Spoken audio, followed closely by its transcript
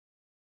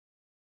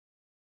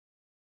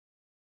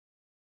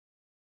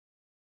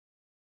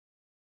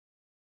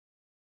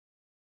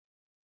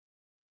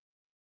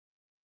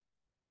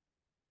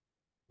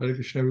Hare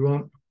Krishna,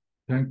 everyone.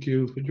 Thank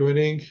you for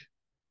joining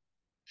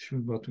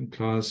Srimad Bhagavatam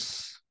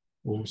class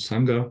or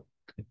Sangha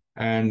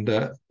and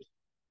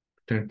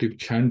attentive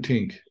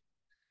chanting.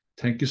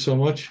 Thank you so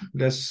much.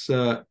 Let's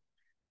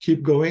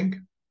keep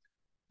going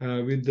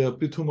with the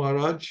Prthu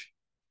Maharaj.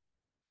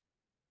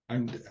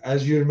 And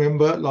as you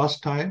remember,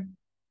 last time,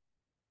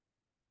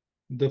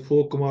 the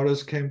four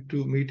Kumaras came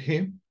to meet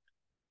him.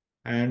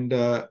 And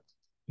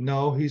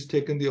now he's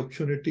taken the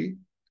opportunity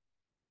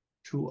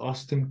to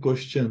ask them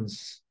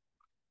questions.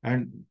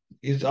 And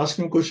he's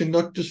asking questions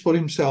not just for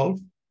himself,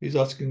 he's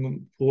asking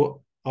them for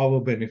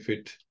our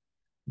benefit.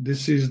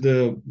 This is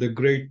the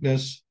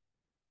greatness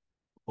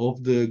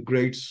of the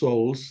great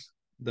souls,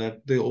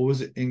 that they always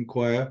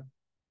inquire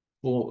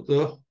for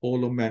the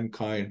whole of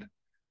mankind.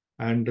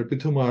 And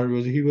Prthu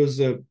Maharaj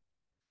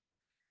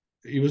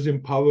he was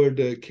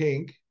empowered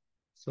king,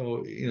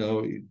 so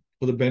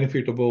for the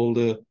benefit of all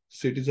the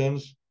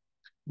citizens.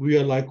 We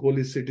are like all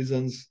his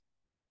citizens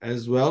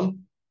as well,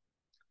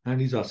 and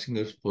he's asking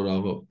us for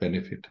our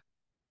benefit.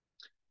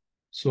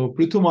 So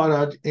Prthu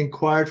Maharaj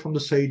inquired from the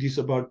sages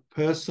about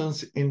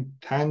persons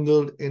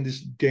entangled in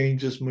this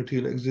dangerous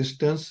material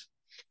existence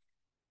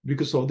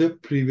because of their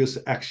previous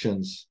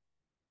actions.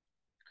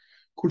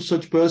 Could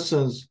such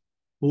persons,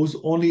 whose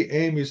only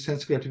aim is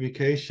sense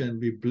gratification,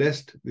 be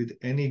blessed with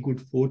any good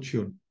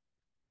fortune?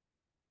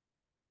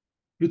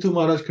 Prthu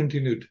Maharaj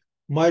continued,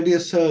 "My dear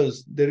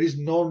sirs, there is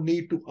no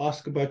need to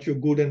ask about your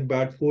good and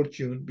bad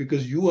fortune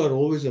because you are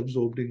always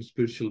absorbed in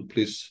spiritual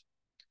bliss.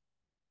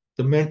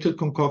 The mental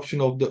concoction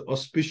of the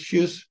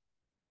auspicious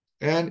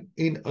and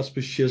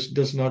inauspicious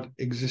does not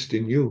exist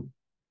in you.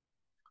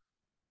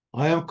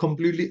 I am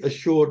completely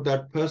assured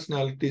that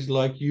personalities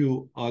like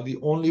you are the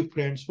only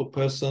friends for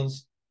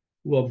persons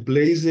who are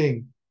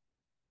blazing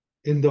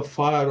in the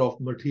fire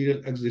of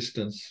material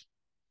existence.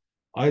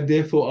 I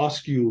therefore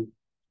ask you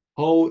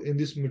how in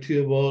this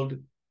material world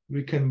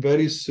we can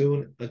very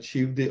soon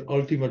achieve the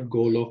ultimate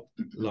goal of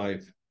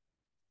life."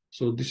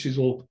 So this is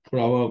all for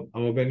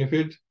our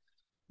benefit.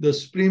 The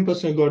Supreme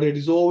Personal Godhead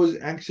is always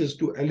anxious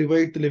to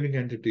elevate the living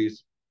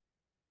entities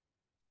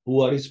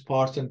who are his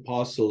parts and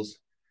parcels,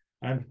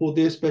 and for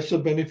their special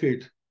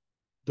benefit,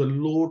 the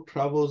Lord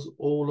travels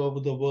all over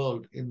the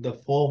world in the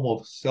form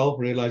of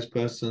self-realized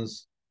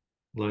persons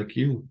like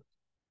you.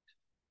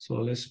 So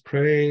let's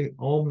pray.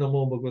 Om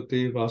Namo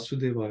Bhagavate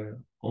Vasudevaya.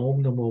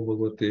 Om Namo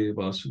Bhagavate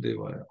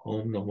Vasudevaya.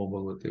 Om Namo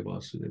Bhagavate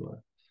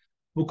Vasudevaya.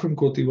 Mukham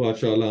Koti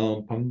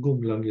Vachalam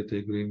Pangum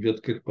Langyate Grim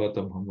Yat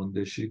Kirpatam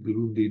Hamandeshi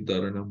Gurundi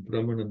Dharanam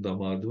Pramananda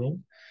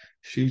Madhvam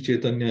Shri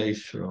Chaitanya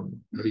Ishram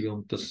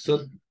Hariyam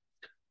Tassat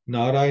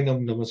Narayanam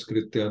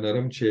Namaskritya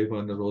Naram Cheva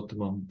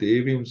Narottamam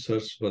Devim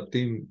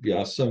Saraswatim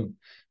Vyasam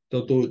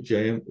Tato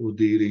Jayam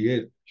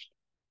Udiriyet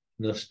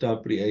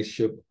Nashta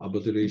Priyeshab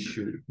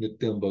Abhadareshu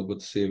Nityam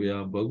Bhagavat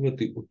Sevya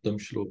Bhagavati Uttam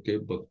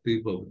Shloke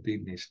Bhakti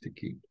Bhavati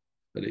Nistiki.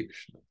 Hare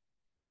Krishna.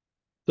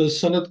 The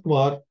Sanat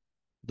Kumar,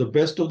 the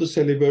best of the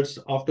celibates,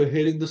 after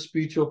hearing the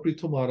speech of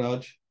Prthu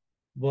Maharaj,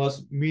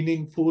 was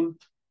meaningful,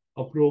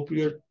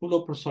 appropriate, full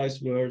of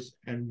precise words,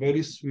 and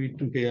very sweet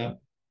to hear,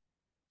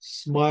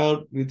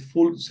 smiled with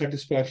full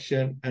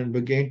satisfaction, and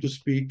began to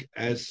speak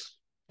as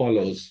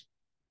follows.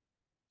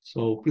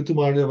 So Prthu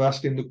Maharaj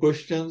asked him the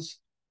questions,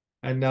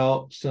 and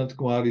now Sanat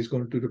Kumar is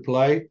going to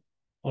reply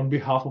on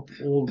behalf of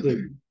all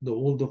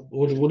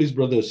his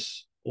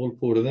brothers, all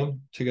four of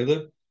them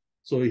together.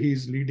 So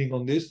he's leading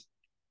on this.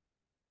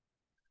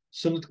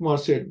 Sanat Kumar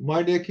said,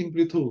 "My dear King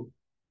Prthu,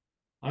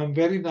 I am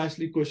very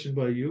nicely questioned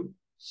by you.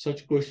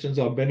 Such questions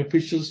are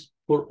beneficial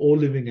for all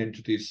living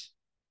entities,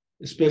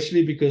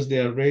 especially because they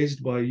are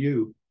raised by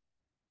you,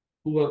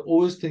 who are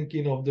always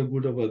thinking of the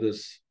good of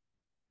others.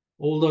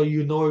 Although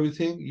you know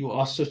everything, you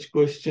ask such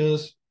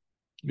questions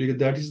because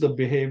that is the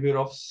behavior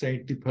of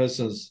saintly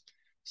persons.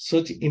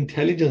 Such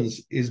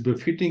intelligence is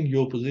befitting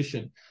your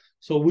position."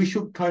 So we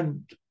should try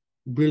and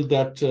build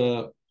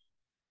that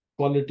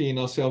quality in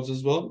ourselves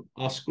as well.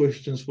 Ask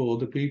questions for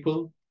other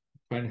people,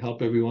 try and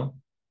help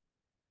everyone.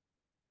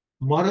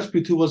 Maharaj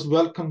Prithu was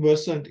well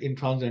conversant in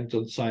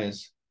transcendental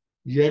science,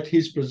 yet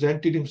he's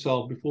presented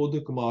himself before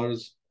the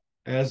Kumaras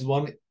as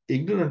one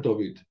ignorant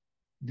of it.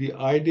 The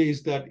idea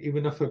is that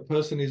even if a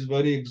person is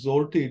very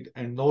exalted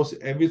and knows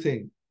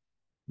everything,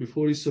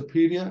 before his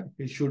superior,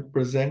 he should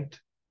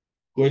present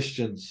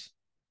questions.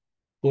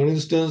 For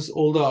instance,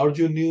 although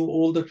Arjuna knew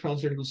all the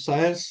transcendental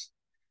science,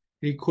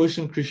 he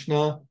questioned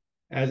Krishna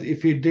as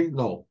if he didn't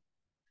know.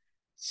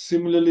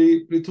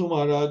 Similarly, Prthu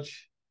Maharaj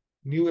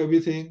knew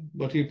everything,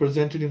 but he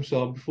presented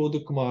himself before the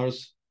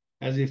Kumars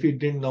as if he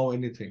didn't know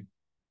anything.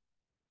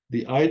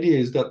 The idea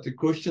is that the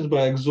questions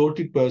by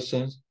exalted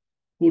persons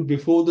put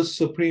before the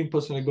Supreme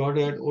Personal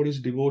Godhead or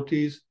his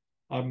devotees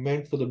are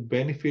meant for the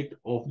benefit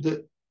of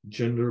the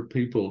general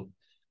people.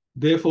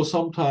 Therefore,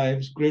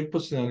 sometimes great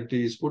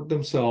personalities put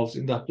themselves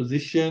in that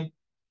position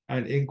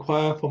and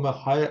inquire from a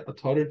higher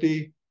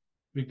authority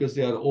because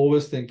they are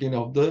always thinking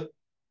of the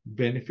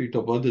benefit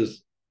of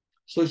others.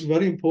 So it's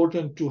very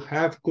important to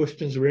have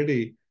questions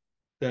ready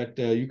that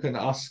you can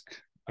ask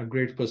a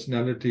great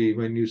personality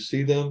when you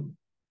see them,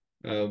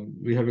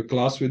 We have a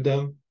class with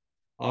them,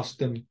 ask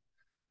them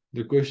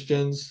the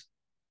questions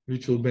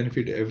which will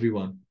benefit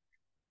everyone.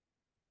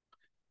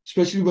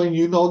 Especially when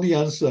you know the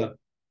answer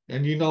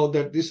and you know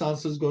that this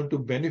answer is going to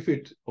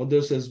benefit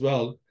others as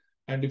well.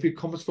 And if it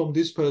comes from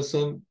this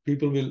person,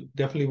 people will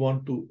definitely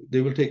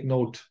they will take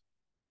note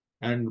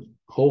and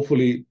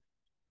hopefully,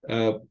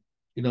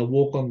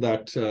 walk on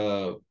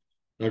that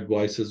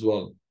advice as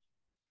well.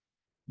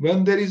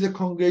 When there is a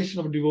congregation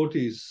of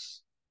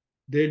devotees,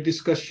 their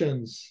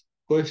discussions,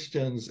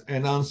 questions,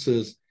 and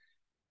answers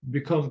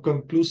become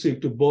conclusive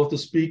to both the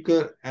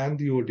speaker and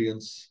the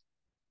audience.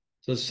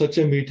 So such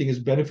a meeting is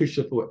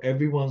beneficial for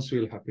everyone's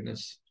real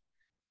happiness.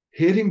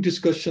 Hearing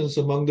discussions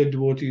among the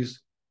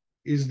devotees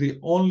is the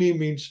only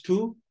means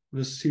to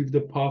receive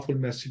the powerful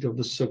message of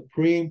the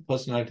Supreme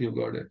Personality of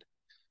Godhead.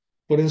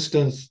 For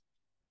instance,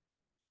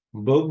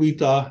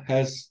 Bhagavad-Gita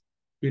has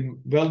been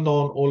well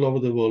known all over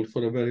the world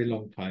for a very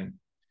long time,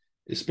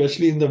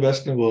 especially in the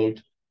Western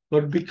world.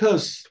 But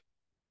because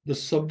the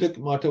subject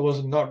matter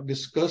was not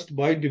discussed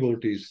by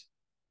devotees,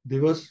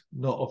 there was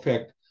no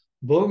effect.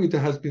 Bhagavad-Gita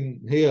has been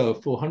here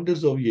for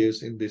hundreds of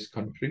years in this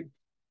country.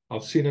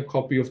 I've seen a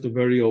copy of the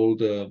very old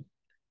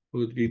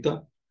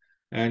Bhagavad-Gita,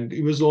 and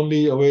it was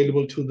only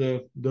available to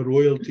the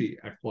royalty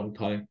at one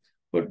time.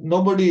 But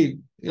nobody,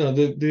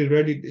 they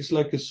read it. It's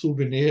like a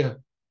souvenir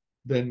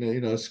than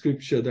a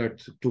scripture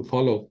that to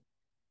follow.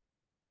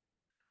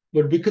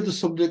 But because the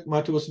subject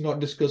matter was not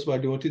discussed by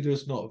devotees, there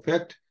was no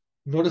effect.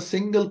 Not a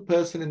single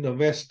person in the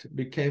West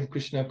became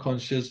Krishna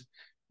conscious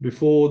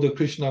before the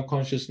Krishna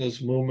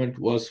consciousness movement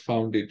was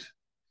founded.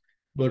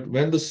 But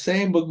when the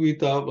same Bhagavad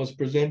Gita was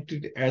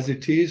presented as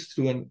it is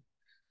through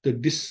the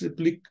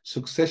disciplic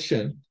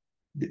succession,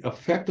 the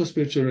effect of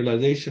spiritual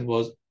realization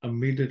was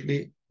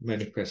immediately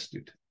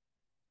manifested.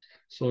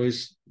 So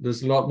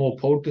there's a lot more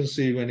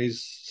potency when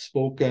it's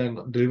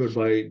spoken, delivered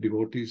by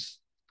devotees.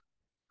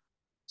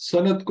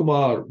 Sanat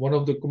Kumar, one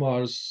of the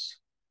Kumars,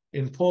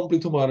 informed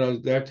Prthu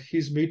Maharaj that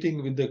his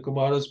meeting with the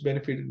Kumaras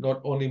benefited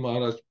not only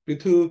Maharaj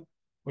Prthu,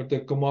 but the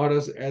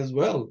Kumaras as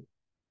well.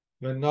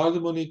 When Narada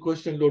Muni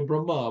questioned Lord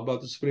Brahma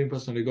about the Supreme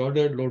Personality of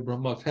Godhead, Lord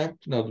Brahma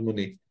thanked Narada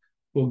Muni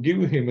for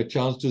giving him a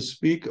chance to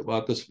speak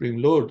about the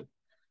Supreme Lord.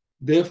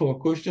 Therefore,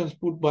 questions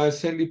put by a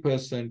saintly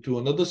person to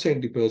another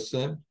saintly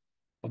person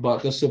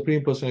about the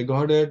Supreme Personality of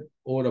Godhead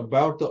or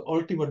about the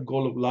ultimate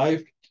goal of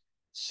life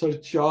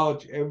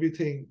surcharge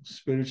everything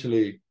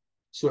spiritually.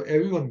 So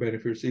everyone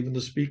benefits, even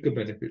the speaker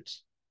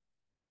benefits.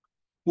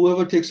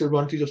 Whoever takes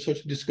advantage of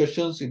such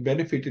discussions is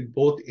benefited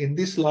both in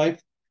this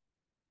life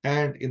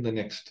and in the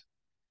next.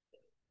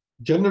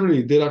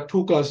 Generally, there are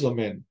two classes of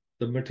men,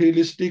 the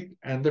materialistic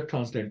and the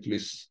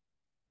transcendentalists.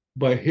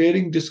 By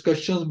hearing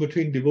discussions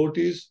between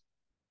devotees,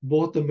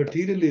 both the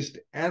materialist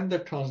and the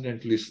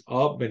transcendentalist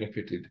are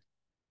benefited.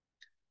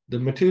 The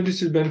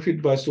materialist is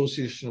benefited by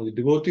association of the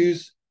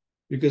devotees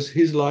because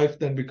his life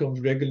then becomes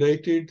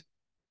regulated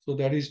so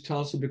that his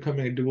chance of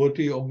becoming a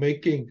devotee or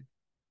making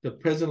the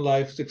present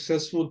life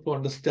successful for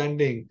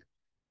understanding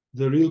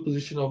the real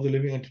position of the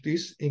living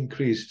entities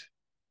increased.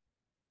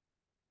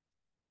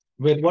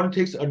 When one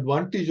takes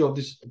advantage of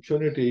this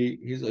opportunity,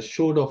 he is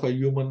assured of a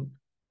human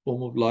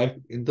form of life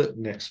in the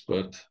next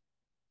birth.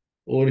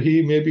 Or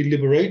he may be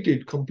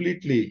liberated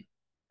completely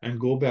and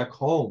go back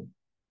home,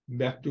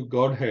 back to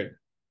Godhead.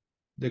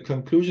 The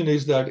conclusion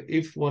is that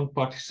if one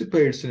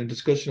participates in a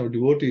discussion of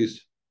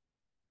devotees,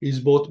 he is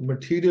both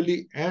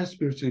materially and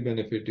spiritually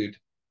benefited.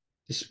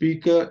 The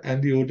speaker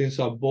and the audience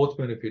are both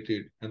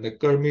benefited, and the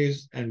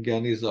karmis and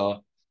gyanis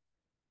are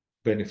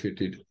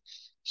benefited.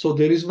 So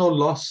there is no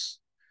loss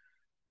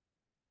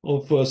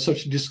of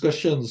such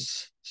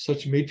discussions,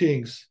 such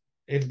meetings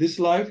in this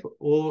life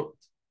or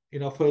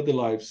in our further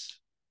lives.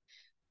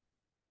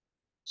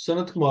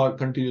 Sanat Kumar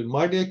continued,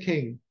 my dear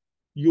king,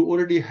 you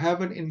already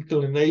have an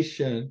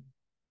inclination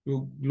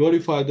to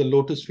glorify the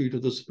lotus feet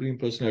of the Supreme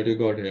Personality of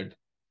Godhead.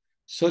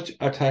 Such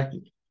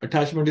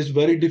attachment is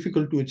very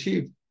difficult to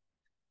achieve.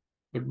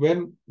 But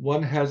when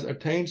one has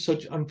attained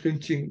such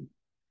unflinching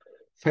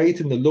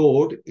faith in the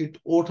Lord, it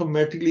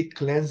automatically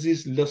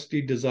cleanses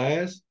lusty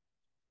desires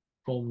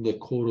from the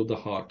core of the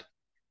heart.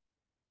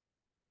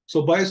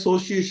 So by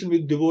association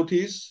with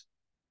devotees,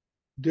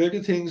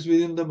 dirty things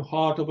within the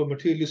heart of a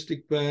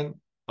materialistic man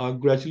are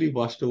gradually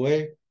washed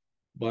away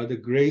by the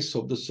grace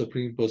of the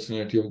Supreme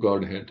Personality of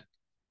Godhead.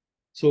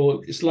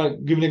 So it's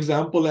like, give an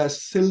example,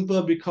 as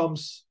silver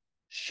becomes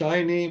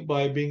shiny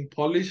by being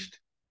polished,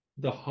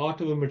 the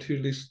heart of a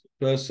materialist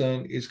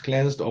person is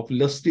cleansed of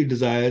lusty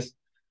desires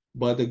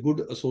by the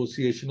good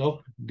association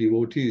of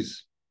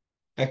devotees.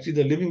 Actually,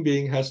 the living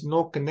being has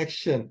no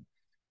connection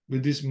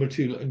with this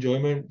material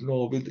enjoyment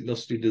nor with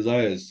lusty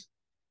desires.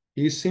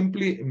 He is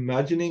simply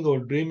imagining or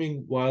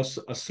dreaming whilst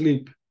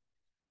asleep.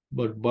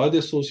 But by the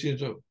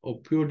association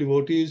of pure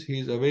devotees, he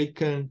is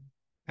awakened,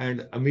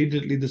 and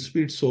immediately the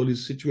spirit soul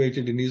is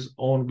situated in his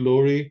own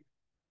glory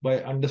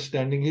by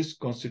understanding his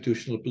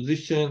constitutional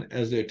position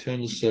as the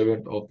eternal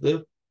servant of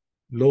the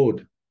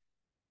Lord.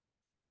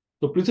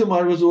 So Prthu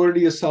Maharaja was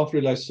already a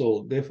self-realized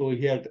soul. Therefore,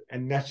 he had a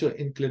natural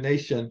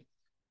inclination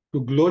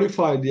to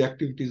glorify the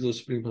activities of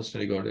Supreme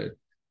Personality Godhead.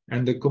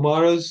 And the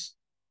Kumaras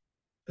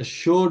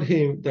assured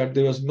him that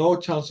there was no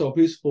chance of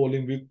his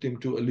falling victim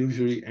to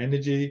illusory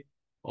energy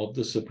of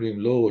the Supreme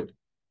Lord.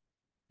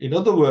 In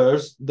other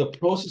words, the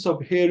process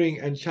of hearing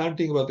and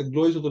chanting about the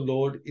glories of the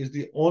Lord is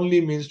the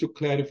only means to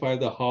clarify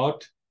the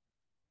heart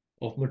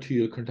of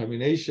material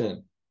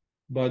contamination.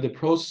 By the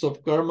process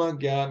of karma,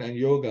 jnana, and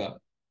yoga,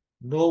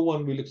 no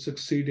one will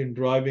succeed in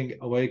driving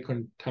away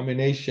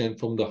contamination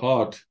from the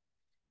heart.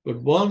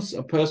 But once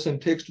a person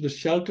takes to the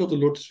shelter of the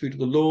lotus feet of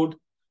the Lord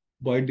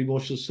by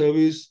devotional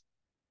service,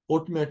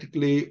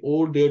 automatically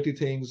all dirty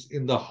things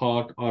in the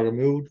heart are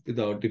removed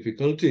without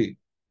difficulty.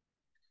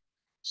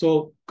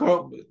 So,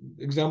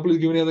 example is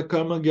given here: the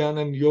karma,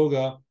 jnana, and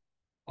yoga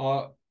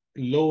are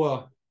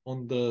lower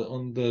on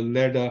the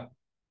ladder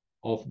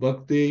of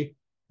bhakti,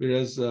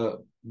 whereas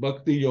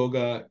bhakti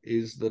yoga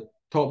is the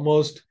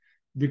topmost,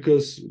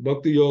 because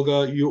bhakti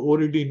yoga, you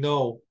already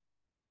know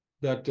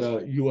that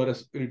you are a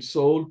spirit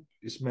soul.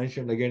 It's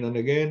mentioned again and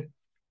again.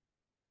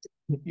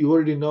 You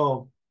already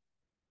know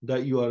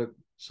that you are a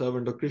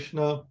servant of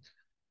Krishna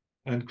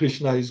and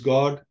Krishna is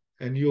God,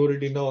 and you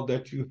already know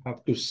that you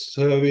have to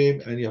serve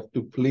him and you have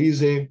to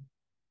please him.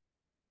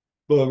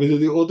 But with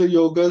the other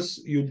yogas,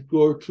 you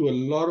go through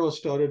a lot of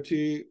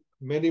austerity,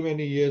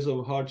 many years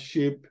of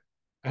hardship,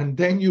 and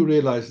then you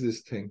realize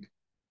this thing,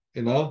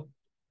 you know,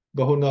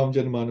 Bahunam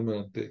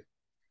Janmanamante.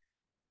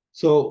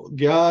 So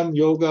Gyan,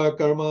 Yoga,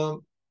 Karma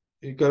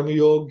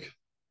Yoga,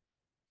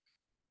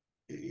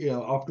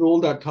 after all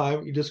that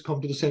time, you just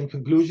come to the same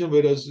conclusion,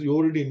 whereas you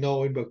already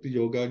know in Bhakti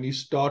Yoga, and you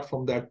start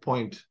from that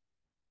point,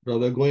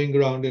 rather going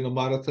around in a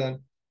marathon,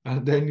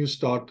 and then you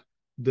start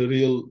the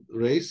real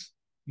race.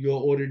 You're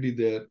already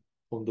there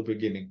from the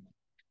beginning.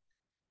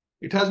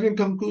 It has been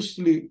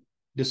conclusively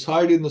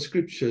decided in the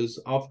scriptures,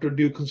 after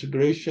due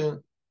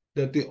consideration,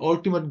 that the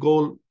ultimate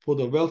goal for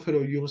the welfare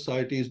of human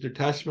society is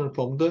detachment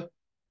from the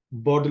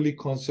bodily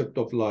concept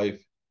of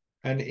life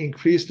and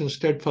increased and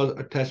steadfast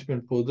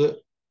attachment for the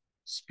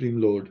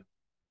Supreme Lord,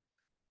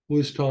 who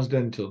is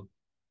transcendental.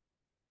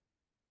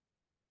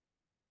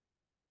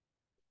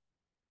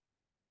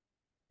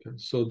 Okay,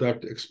 so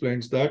that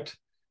explains that.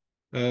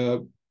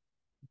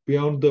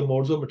 Beyond the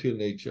modes of material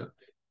nature,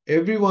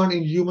 everyone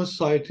in human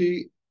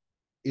society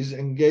is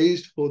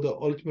engaged for the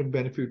ultimate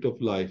benefit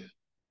of life.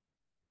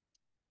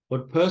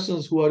 But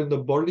persons who are in the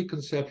bodily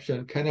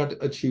conception cannot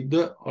achieve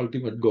the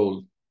ultimate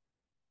goal,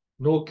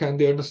 nor can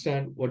they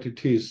understand what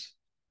it is.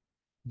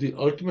 The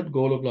ultimate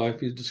goal of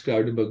life is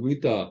described in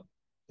Bhagavad-Gita,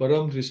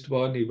 Param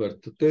Drištva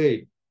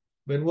Nivartate.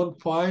 When one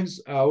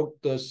finds out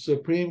the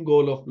supreme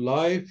goal of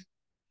life,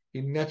 he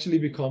naturally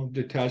becomes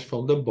detached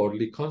from the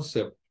bodily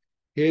concept.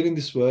 Here in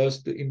this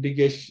verse, the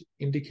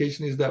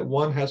indication is that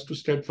one has to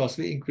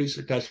steadfastly increase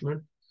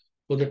attachment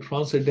for the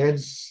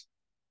transcendence,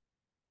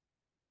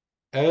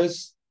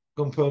 as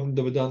confirmed in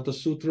the Vedanta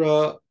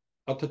Sutra,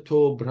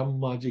 Atato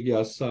Brahma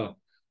Jigyasa.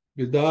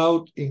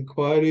 Without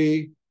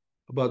inquiry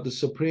about the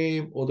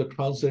supreme or the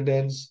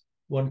transcendence,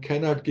 one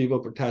cannot give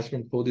up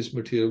attachment for this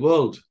material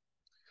world.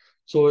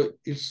 So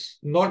it's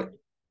not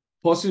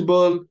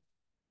possible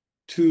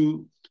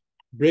to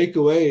break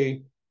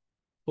away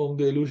from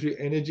the illusory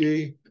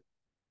energy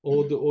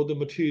or the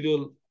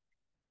material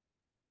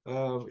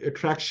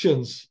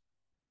attractions.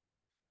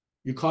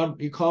 You can't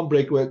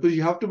break away, because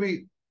you have to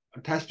be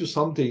attached to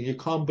something. You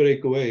can't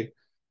break away.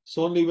 It's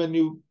only when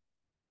you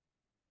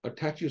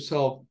attach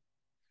yourself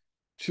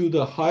to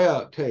the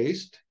higher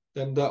taste,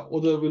 then the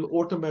other will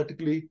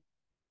automatically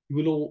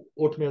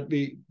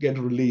get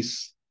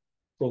released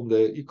from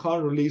there. You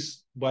can't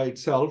release by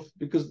itself,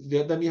 because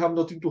then you have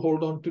nothing to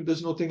hold on to.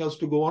 There's nothing else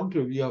to go on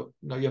to.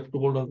 Now you have to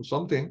hold on to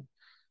something.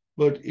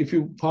 But if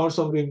you found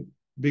something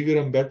bigger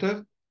and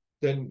better,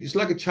 then it's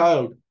like a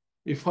child.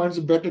 He finds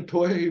a better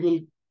toy, he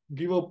will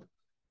give up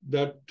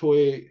that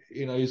toy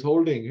he's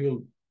holding.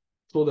 He'll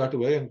throw that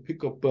away and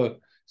pick up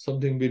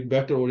something a bit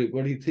better, or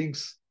what he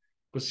thinks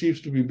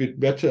perceives to be a bit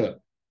better.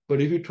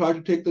 But if you try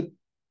to take the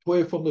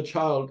toy from the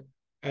child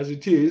as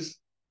it is,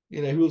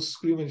 he will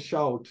scream and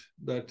shout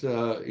that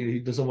he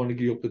doesn't want to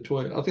give up the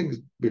toy. I think it's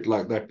a bit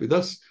like that with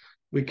us.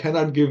 We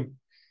cannot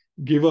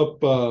give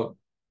up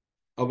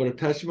our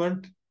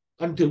attachment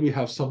until we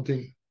have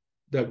something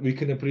that we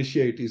can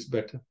appreciate is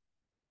better.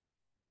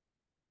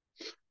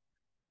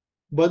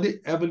 But the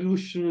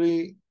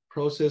evolutionary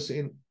process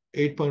in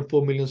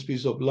 8.4 million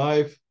species of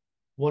life,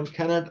 one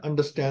cannot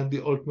understand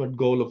the ultimate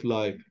goal of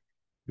life,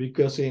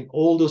 because in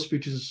all the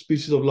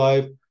species of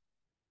life,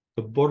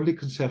 the bodily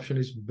conception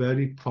is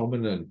very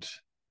prominent.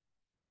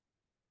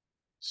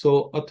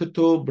 So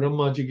Atato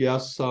Brahma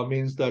Jigyasa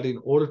means that in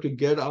order to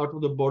get out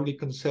of the bodily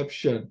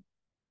conception,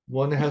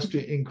 one has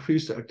to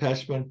increase the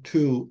attachment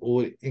to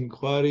or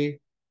inquiry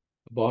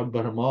about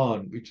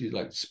Brahman, which is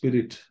like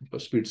spirit or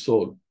spirit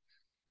soul.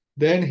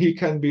 Then he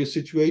can be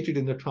situated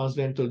in the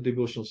transcendental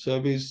devotional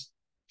service,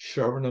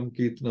 Shravanam,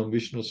 Kirtanam,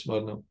 Vishnu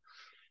Smaranam.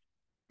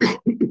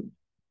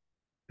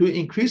 To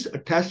increase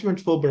attachment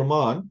for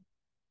Brahman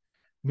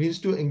means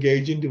to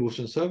engage in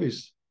devotional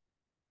service.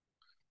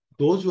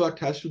 Those who are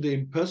attached to the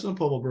impersonal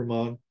form of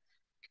Brahman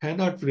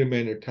cannot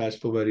remain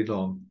attached for very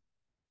long.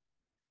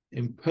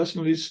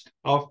 Impersonalists,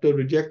 after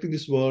rejecting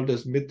this world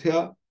as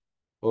mithya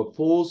or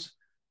false,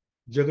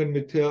 Jagan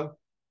Mithya,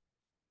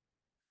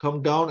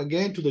 come down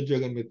again to the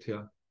Jagan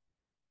Mithya,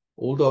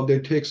 although they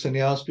take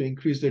sannyas to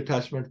increase their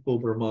attachment for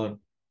Brahman.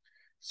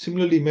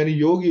 Similarly, many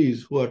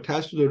yogis who are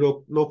attached to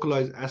the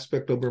localized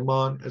aspect of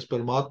Brahman as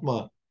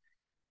Paramatma,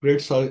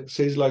 great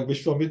sages like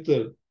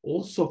Vishwamitra,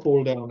 also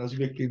fall down as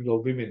victims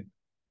of women.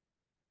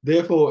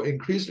 Therefore,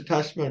 increased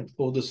attachment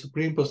for the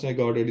Supreme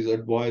Personality of Godhead is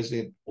advised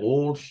in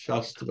all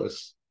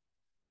Shastras.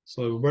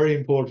 So very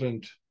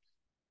important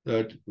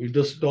that we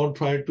just don't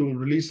try to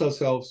release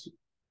ourselves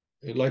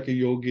like a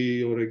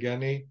yogi or a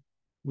jnani.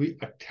 We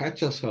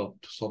attach ourselves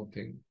to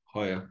something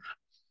higher.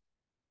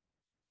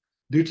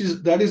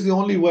 That is the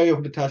only way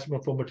of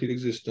detachment from material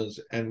existence,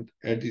 and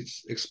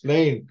it's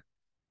explained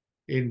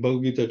in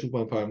Bhagavad-Gita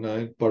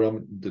 2.59,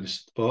 Param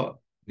Dristva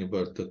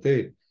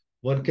Nivartate.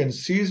 One can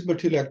cease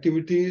material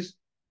activities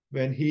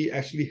when he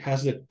actually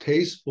has a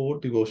taste for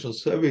devotional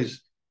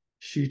service.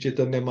 Sri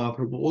Chaitanya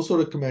Mahaprabhu also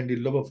recommended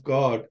love of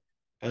God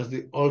as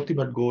the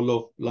ultimate goal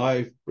of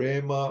life,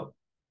 prema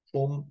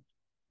hum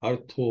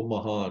artho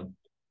mahan.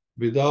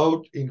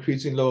 Without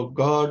increasing love of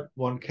God,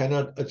 one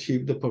cannot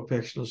achieve the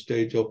perfectional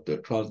stage of the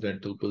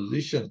transcendental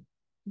position.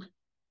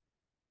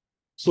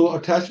 So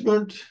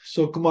attachment,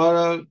 Sanat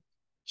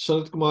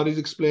Kumar is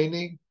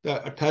explaining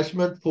that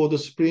attachment for the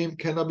Supreme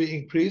cannot be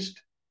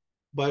increased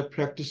by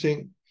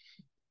practicing,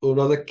 or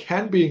rather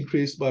can be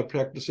increased by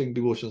practicing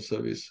devotion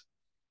service,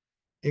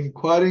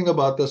 inquiring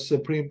about the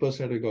Supreme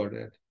Personality of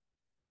Godhead,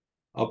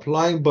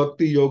 applying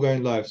bhakti yoga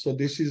in life. So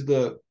this is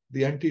the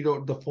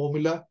antidote, the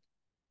formula.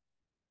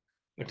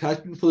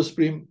 Attachment for the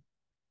Supreme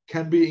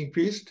can be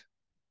increased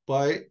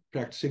by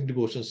practicing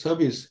devotion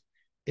service,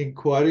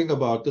 inquiring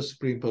about the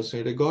Supreme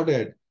Personality of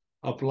Godhead,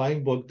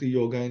 applying bhakti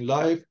yoga in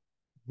life,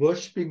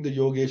 worshipping the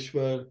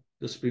Yogeshwar,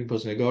 the Supreme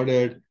Personality of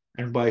Godhead,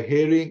 and by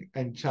hearing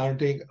and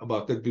chanting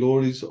about the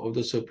glories of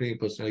the Supreme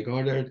Personality of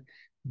Godhead.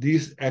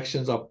 These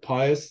actions are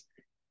pious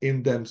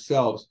in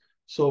themselves.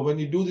 So when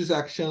you do these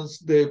actions,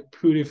 they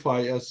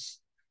purify us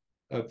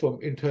from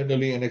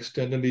internally and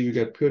externally. We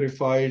get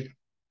purified,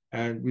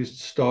 and we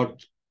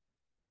start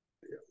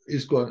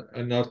isko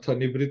anartha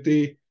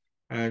nivriti,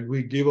 and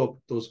we give up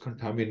those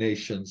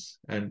contaminations.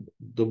 And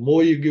the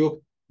more you give up,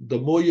 the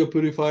more you're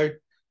purified,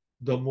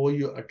 the more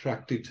you're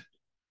attracted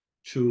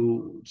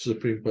to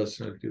Supreme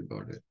Personality of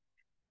Godhead.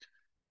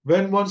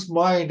 When one's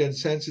mind and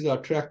senses are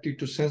attracted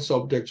to sense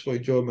objects for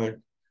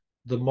enjoyment,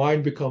 the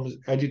mind becomes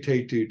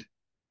agitated.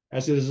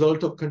 As a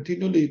result of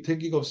continually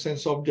thinking of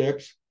sense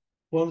objects,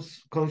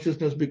 one's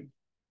consciousness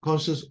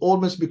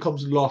almost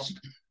becomes lost,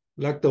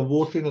 like the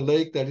water in a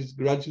lake that is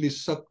gradually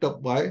sucked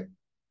up by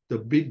the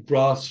big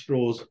brass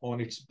straws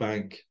on its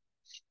bank.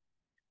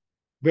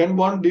 When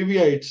one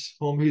deviates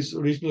from his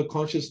original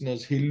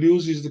consciousness, he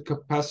loses the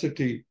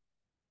capacity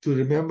to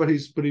remember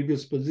his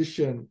previous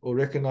position or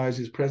recognize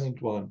his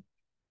present one.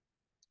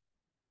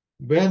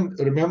 When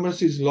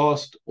remembrance is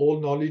lost,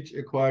 all knowledge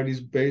acquired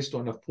is based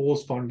on a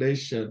false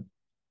foundation.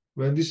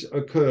 When this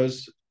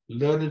occurs,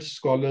 learned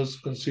scholars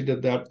consider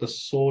that the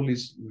soul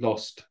is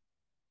lost.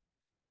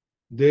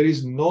 There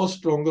is no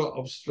stronger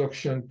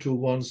obstruction to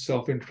one's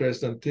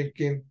self-interest than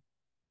thinking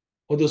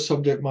other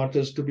subject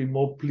matters to be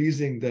more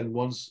pleasing than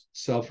one's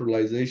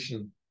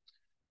self-realization.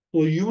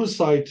 For human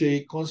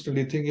society,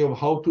 constantly thinking of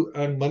how to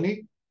earn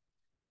money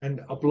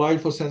and apply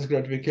it for sense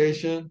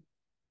gratification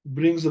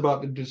brings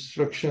about the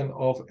destruction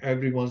of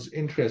everyone's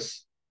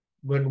interests.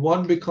 When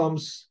one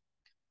becomes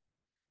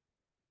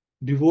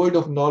devoid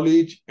of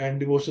knowledge and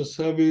devotional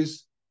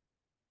service,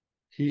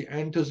 he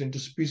enters into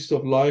species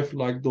of life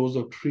like those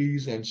of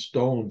trees and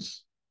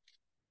stones.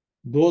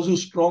 Those who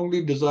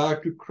strongly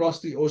desire to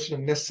cross the ocean of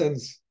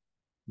nescience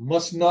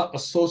must not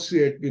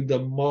associate with the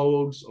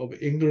modes of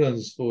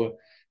ignorance, for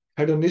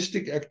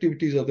hedonistic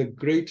activities are the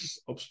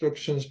greatest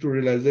obstructions to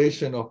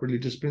realization of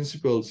religious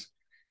principles,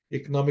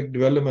 economic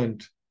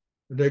development,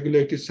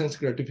 regulated sense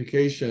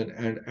gratification,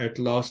 and at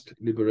last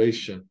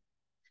liberation.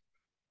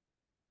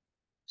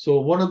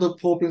 So one of the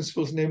four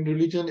principles named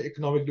religion,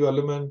 economic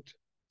development,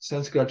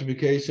 sense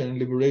gratification, and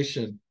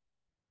liberation.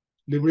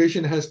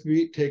 Liberation has to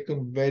be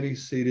taken very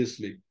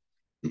seriously.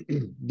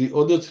 The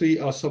other three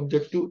are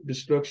subject to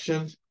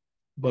destruction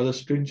by the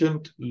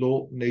stringent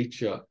law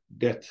nature,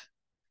 death.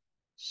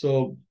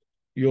 So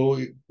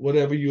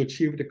whatever you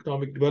achieved,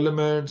 economic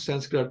development,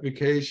 sense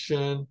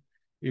gratification,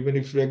 even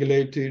if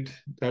regulated,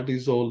 that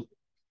is all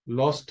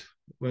lost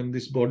when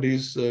this body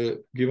is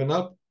given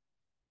up.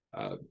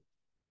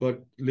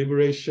 But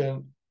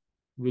liberation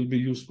will be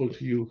useful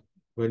to you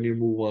when you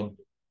move on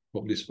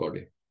from this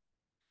body.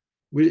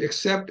 We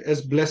accept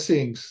as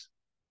blessings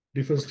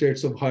different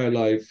states of higher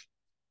life,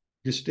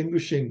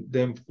 distinguishing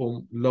them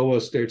from lower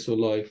states of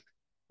life.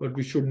 But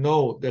we should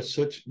know that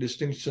such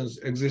distinctions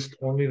exist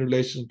only in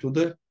relation to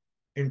the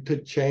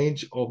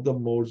interchange of the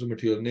modes of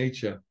material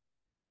nature.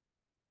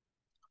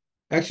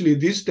 Actually,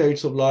 these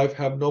states of life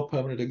have no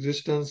permanent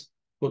existence,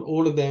 but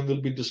all of them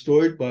will be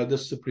destroyed by the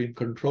Supreme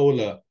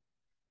Controller.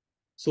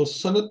 So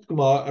Sanat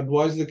Kumar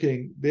advised the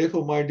king,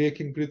 therefore, my dear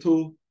King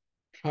Prthu,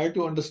 try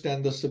to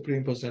understand the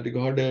Supreme Personality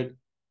Godhead,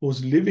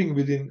 who's living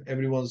within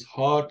everyone's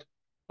heart,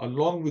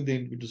 along with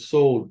the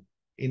soul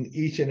in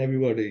each and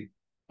everybody,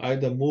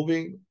 either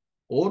moving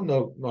or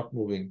not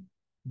moving.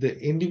 The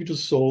individual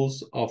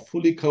souls are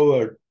fully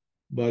covered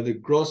by the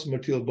gross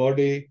material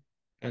body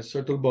and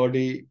subtle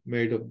body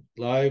made of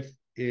life,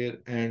 air,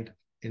 and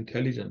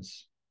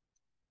intelligence.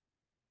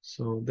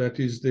 So that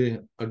is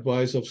the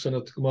advice of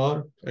Sanat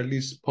Kumar, at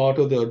least part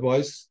of the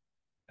advice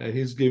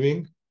he's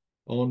giving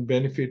on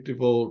benefit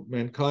of all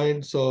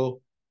mankind.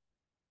 So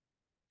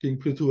King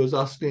Prthu was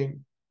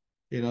asking,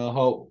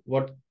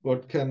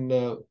 what can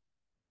the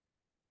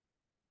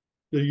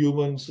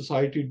human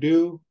society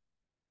do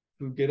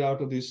to get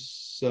out of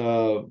this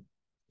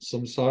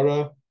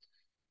samsara?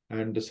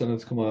 And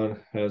Sanat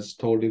Kumar has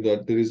told him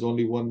that there is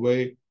only one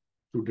way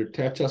to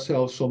detach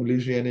ourselves from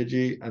illusory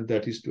energy, and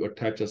that is to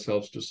attach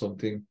ourselves to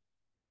something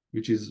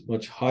which is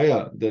much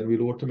higher, then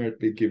we'll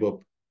automatically give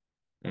up.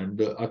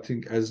 And I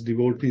think as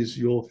devotees,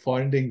 you're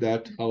finding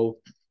that how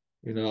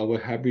our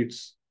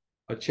habits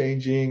are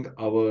changing,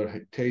 our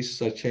tastes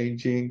are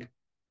changing,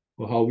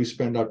 or how we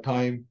spend our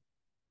time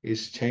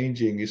is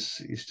changing.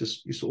 It's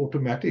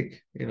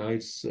automatic.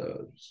 It's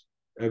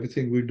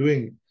everything we're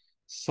doing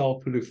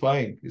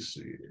self-purifying.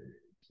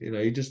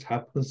 It just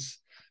happens,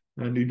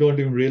 and you don't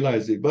even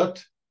realize it.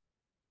 But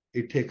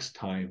it takes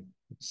time.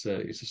 It's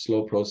a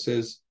slow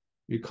process.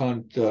 You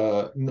can't.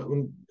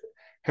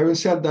 Having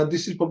said that,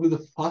 this is probably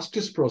the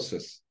fastest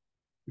process.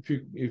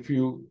 If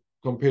you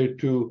compare it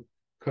to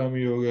Karma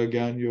Yoga,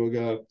 Gyan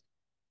Yoga,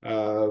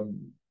 the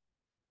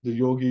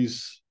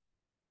yogis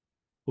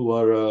who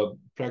are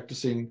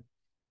practicing,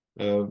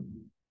 uh,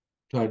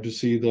 trying to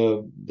see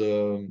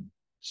the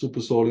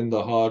super soul in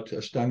the heart,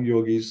 Ashtanga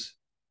yogis.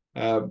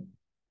 Uh,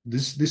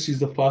 this is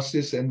the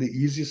fastest and the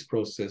easiest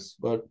process,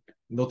 but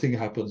nothing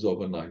happens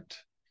overnight.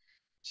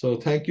 So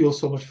thank you all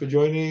so much for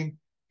joining.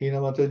 Hina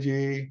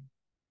Mataji,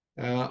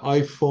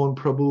 iPhone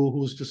Prabhu,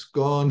 who's just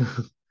gone,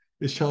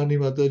 Ishani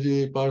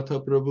Mataji, Partha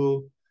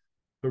Prabhu,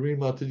 Parveen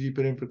Mataji,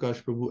 Prem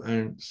Prakash Prabhu,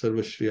 and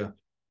Sarvashriya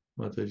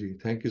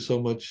Mataji. Thank you so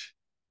much.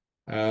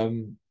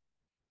 And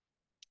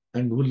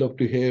would love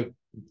to hear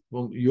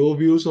your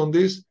views on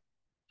this.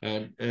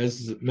 And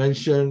as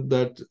mentioned,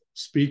 that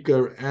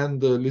speaker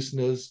and the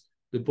listeners,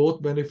 they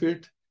both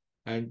benefit.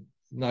 And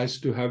nice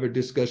to have a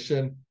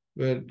discussion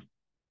where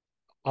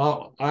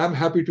I'm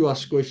happy to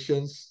ask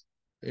questions.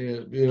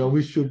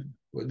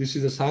 This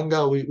is a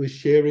Sangha, we're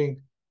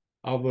sharing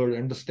our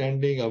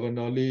understanding, our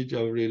knowledge,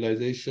 our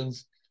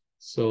realizations.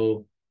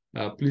 So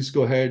please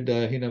go ahead,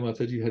 Hina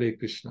Mataji, Hare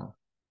Krishna.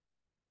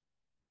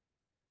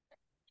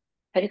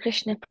 Hare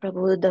Krishna,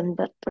 Prabhu,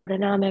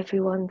 Pranam,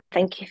 everyone.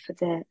 Thank you for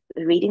the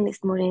reading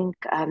this morning.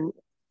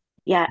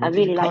 Yeah, I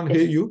really like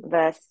this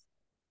verse.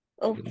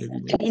 Oh,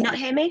 can you not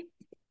hear me?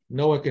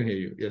 No, I can hear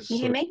you. Yes. Can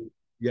you hear me?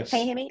 Yes. Can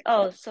you hear me?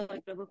 Oh,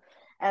 sorry, Prabhu.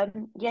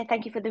 Yeah,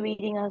 thank you for the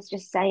reading. I was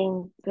just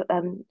saying,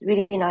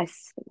 really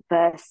nice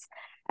verse,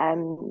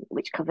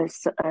 which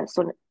covers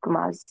Sanat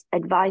Kumar's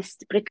advice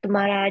to Prthu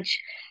Maharaj,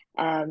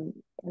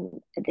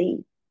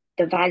 the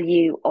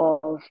value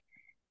of,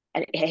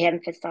 and he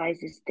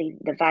emphasizes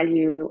the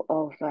value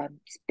of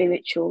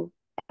spiritual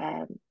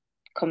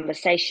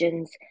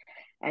conversations,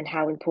 and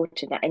how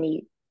important that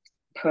any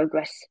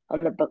progress on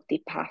the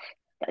bhakti path,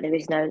 that there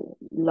is no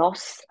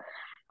loss.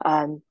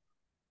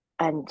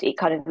 And it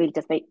kind of really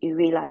does make you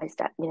realize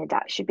that,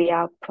 that should be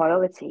our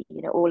priority.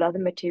 All other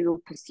material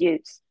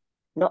pursuits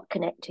not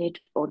connected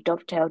or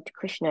dovetailed to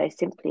Krishna is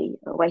simply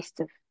a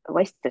waste of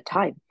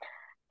time,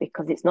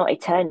 because it's not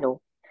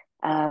eternal.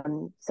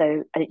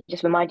 So it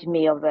just reminded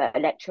me of a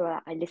lecturer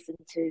I listened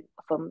to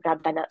from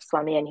Radhanath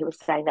Swami, and he was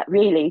saying that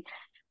really,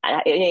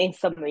 in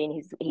summary,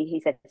 and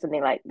he said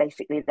something like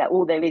basically that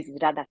all there is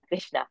Radha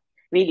Krishna.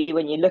 Really,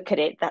 when you look at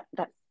it,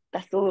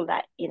 that's all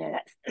that,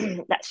 that's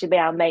that should be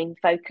our main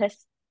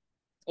focus.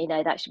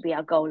 That should be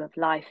our goal of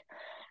life,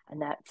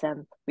 and that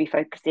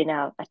refocusing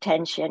our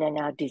attention and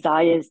our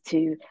desires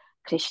to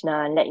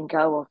Krishna and letting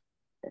go of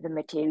the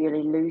material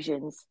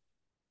illusions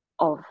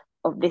of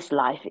this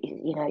life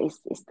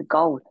is the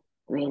goal,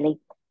 really.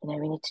 We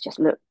need to just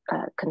look,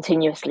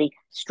 continuously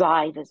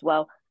strive as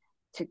well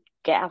to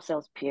get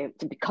ourselves pure,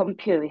 to become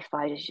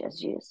purified,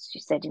 as you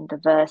said in the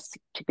verse,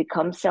 to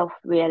become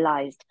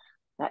self-realized.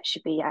 That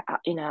should be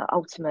our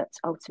ultimate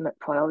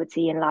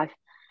priority in life,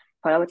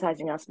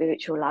 prioritizing our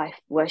spiritual life,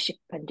 worship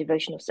and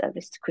devotional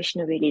service to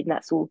Krishna, really. And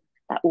that's all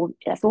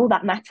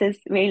that matters,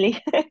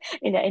 really.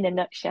 in a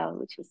nutshell,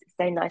 which was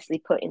so nicely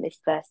put in this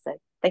verse. So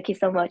thank you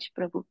so much,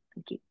 Prabhu.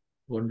 Thank you.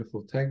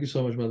 Wonderful. Thank you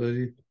so much,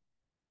 Mataji.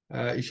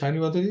 Ishani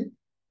Mataji?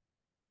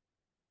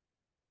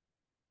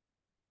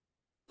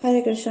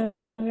 Hare Krishna,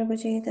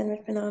 Prabhuji,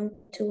 and Pranam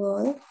to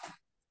all.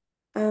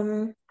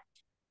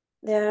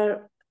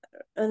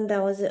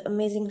 That was an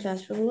amazing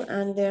class, Prabhu,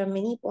 and there are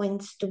many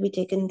points to be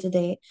taken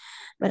today,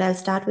 but I'll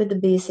start with the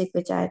basic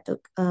which I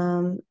took.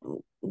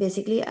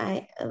 basically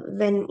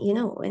when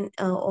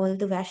all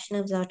the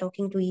Vaishnavas are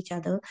talking to each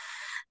other,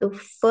 the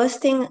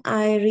first thing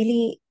I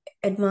really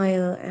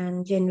admire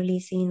and generally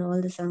see in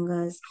all the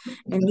sanghas,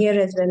 and here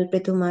as well,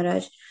 Prthu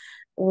Maharaj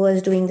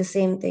was doing the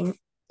same thing.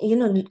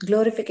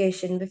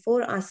 Glorification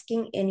before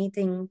asking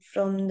anything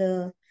from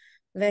the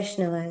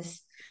Vaishnavas.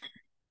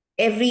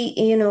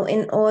 In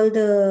all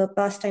the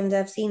pastimes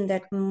I've seen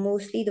that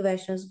mostly the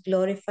Vaishnavas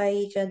glorify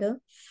each other,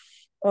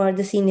 or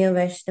the senior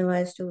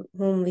Vaishnavas to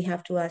whom we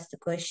have to ask the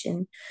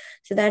question.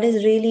 So that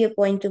is really a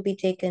point to be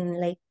taken,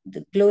 like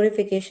the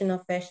glorification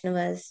of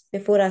Vaishnavas.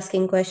 Before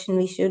asking question,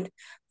 we should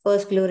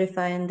first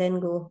glorify and then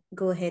go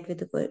ahead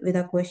with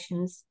our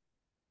questions.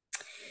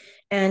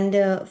 And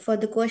for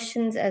the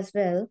questions as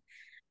well,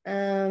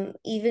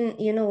 even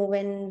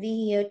when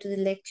we hear to the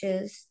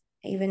lectures,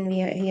 even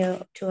we are here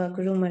to our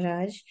Guru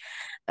Maharaj,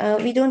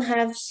 we don't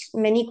have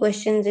many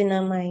questions in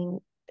our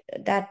mind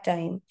that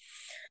time.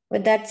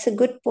 But that's a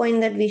good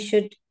point that we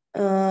should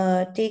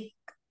take,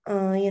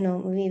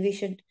 we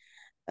should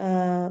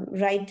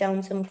write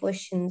down some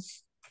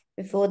questions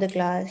before the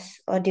class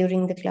or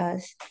during the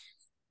class,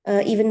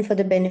 even for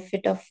the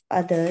benefit of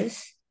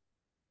others,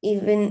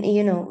 even,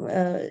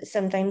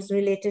 sometimes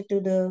related to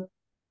the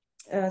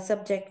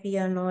subject we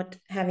are not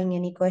having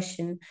any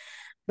question.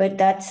 But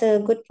that's a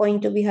good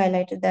point to be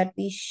highlighted, that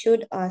we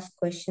should ask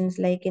questions.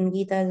 Like in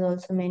Gita is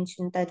also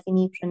mentioned that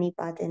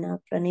pranipadena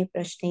prane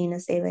prashnena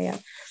sevaya.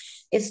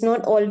 It's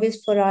not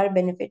always for our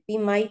benefit. We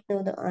might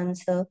know the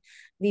answer,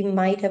 we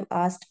might have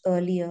asked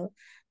earlier,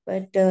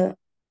 but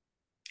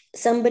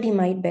somebody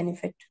might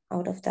benefit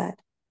out of that.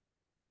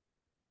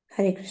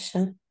 Hare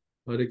Krishna.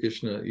 Hare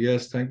Krishna.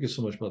 Yes, thank you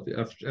so much, Mati.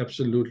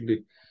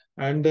 Absolutely.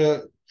 And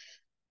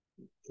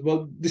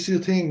well, this is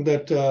the thing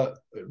that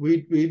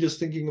we just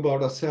thinking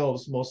about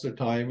ourselves most of the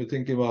time. We're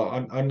thinking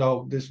about, I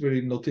know there's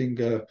really nothing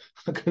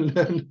I can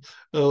learn,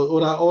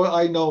 or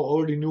I know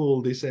already knew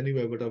all this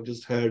anyway, but I've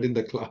just heard in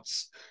the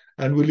class,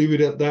 and we leave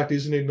it at that,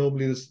 isn't it?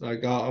 Normally, it's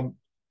like I'm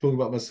talking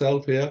about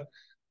myself here.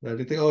 That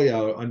you think, oh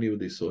yeah, I knew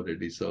this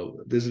already,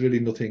 so there's really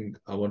nothing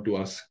I want to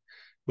ask.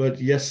 But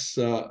yes,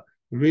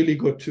 really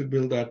good to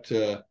build that.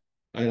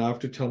 And I have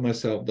to tell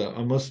myself that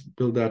I must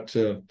build that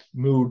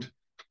mood,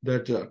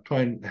 that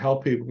try and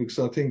help people, because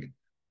I think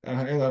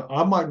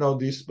I might know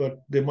this,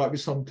 but there might be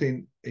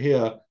something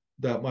here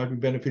that might be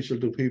beneficial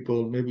to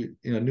people. Maybe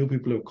new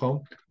people have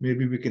come.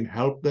 Maybe we can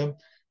help them.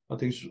 I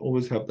think you should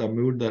always have that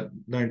mood that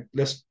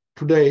let's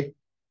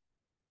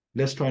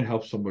try and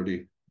help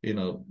somebody.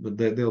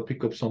 They'll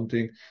pick up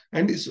something,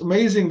 and it's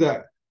amazing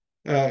that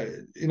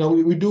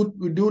we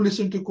do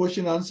listen to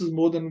question answers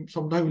more than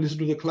sometimes we listen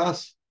to the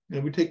class.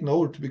 We take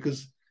note,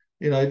 because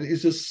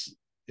it's just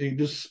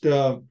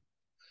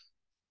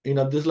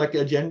there's like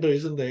agenda,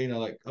 isn't there?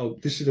 Like, oh,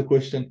 this is a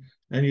question,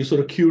 and you're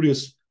sort of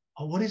curious,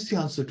 oh, what is the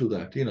answer to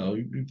that?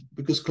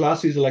 Because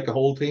class is like a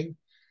whole thing,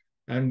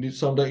 and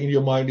sometimes in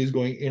your mind is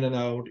going in and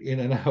out, in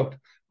and out.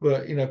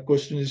 But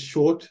question is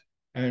short,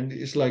 and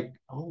it's like,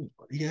 oh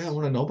yeah, I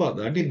want to know about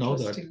that. I didn't know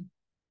that,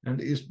 and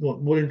it's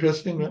more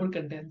interesting, right? More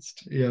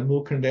condensed. Yeah,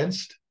 more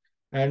condensed,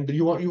 and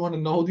you want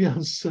to know the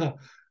answer.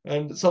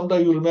 And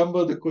sometimes you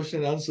remember the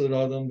question and answer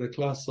rather than the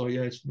class. So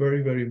yeah, it's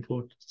very, very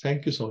important.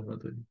 Thank you so much.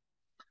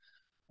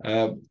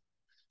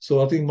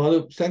 So I think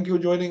Mother, thank you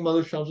for joining,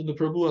 Mother Shamsundar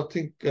Prabhu. I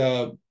think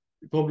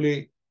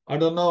probably, I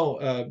don't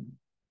know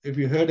if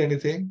you heard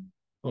anything,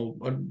 or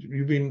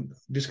you've been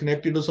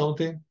disconnected or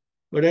something.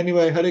 But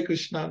anyway, Hare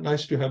Krishna,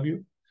 nice to have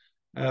you.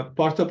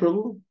 Partha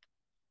Prabhu.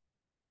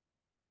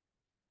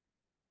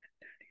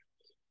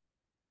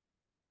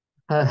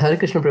 Hare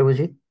Krishna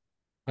Prabhuji.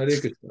 Hare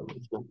Krishna.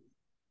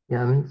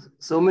 Yeah, I mean,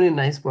 so many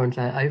nice points.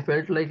 I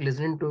felt like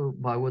listening to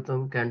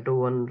Bhagavatam Canto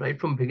 1 right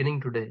from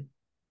beginning today,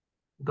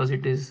 because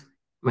it is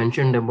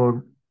mentioned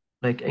about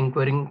like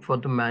inquiring for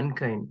the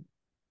mankind.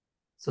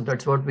 So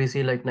that's what we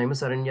see, like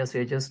Naimisaranya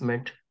sages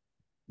met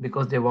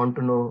because they want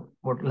to know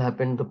what will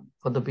happen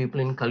for the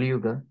people in Kali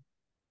Yuga.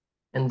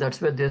 And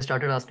that's where they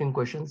started asking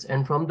questions.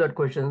 And from that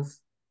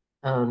questions,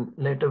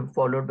 later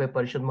followed by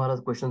Prthu Maharaja's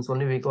questions,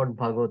 only we got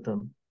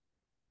Bhagavatam.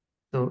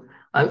 So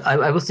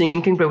I was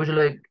thinking, Prabhuji,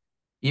 like,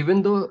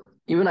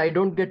 even I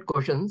don't get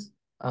questions,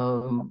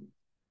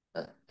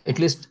 at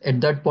least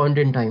at that point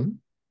in time,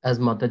 as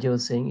Mataji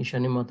was saying,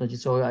 Ishani Mataji.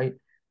 So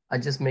I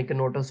just make a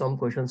note of some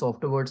questions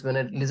afterwards. When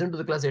I listen to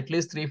the class at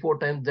least 3-4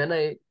 times, then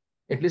I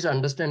at least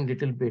understand a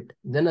little bit.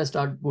 Then I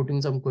start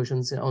putting some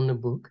questions on the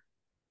book.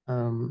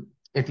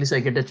 At least I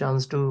get a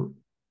chance to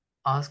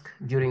ask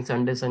during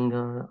Sunday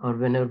Sangha or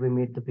whenever we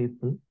meet the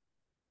people.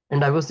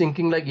 And I was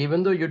thinking, like,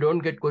 even though you don't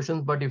get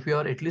questions, but if you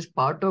are at least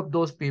part of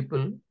those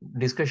people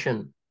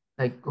discussion,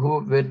 like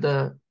where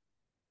the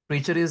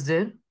preacher is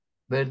there,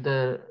 where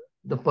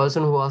the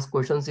person who asks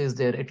questions is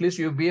there, at least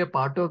you be a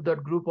part of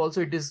that group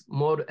also, it is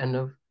more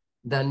enough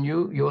than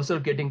you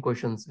yourself getting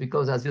questions.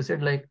 Because as you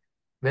said, like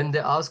when they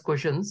ask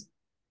questions,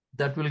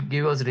 that will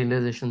give us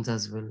realizations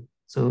as well.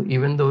 So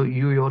even though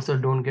you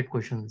yourself don't get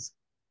questions.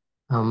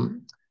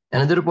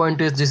 Another point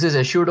is, this is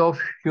assured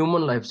of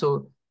human life.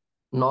 So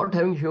not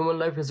having human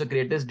life is the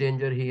greatest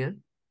danger here,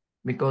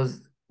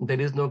 because there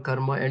is no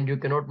karma, and you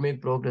cannot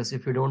make progress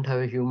if you don't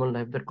have a human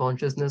life. That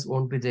consciousness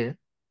won't be there.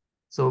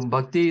 So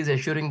bhakti is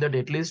assuring that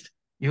at least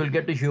you will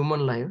get a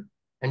human life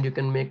and you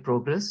can make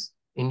progress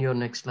in your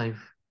next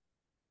life.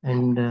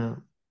 And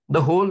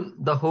the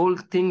whole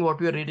thing what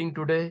we are reading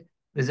today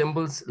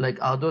resembles like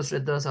Ado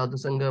Shraddha, Sadhu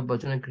Sangha,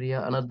 Bhajana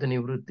Kriya, Anadya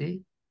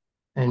Nivrutti,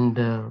 and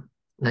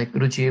like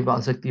Ruchi,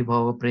 Asakti,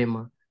 Bhava,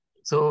 Prema.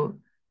 So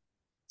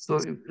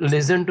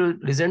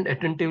listen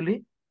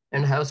attentively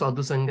and have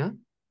Sadhu Sangha,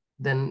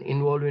 then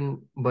involve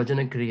in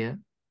Bhajana Kriya.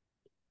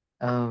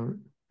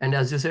 And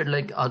as you said,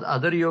 like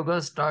other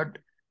yogas start,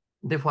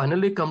 they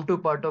finally come to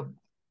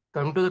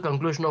the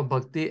conclusion of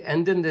bhakti,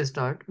 and then they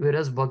start.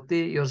 Whereas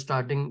bhakti,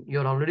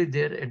 you're already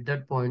there at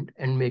that point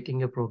and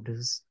making a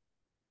progress.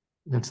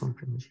 That's all,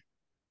 Premaji.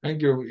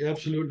 Thank you. You're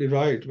absolutely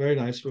right. Very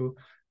nice. So,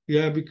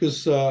 yeah,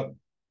 because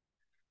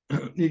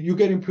you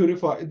getting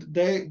purified.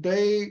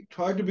 They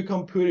try to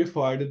become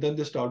purified and then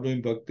they start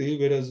doing bhakti,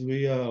 whereas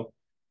we are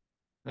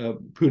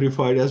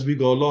purified as we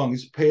go along.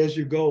 It's pay as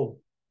you go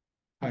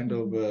kind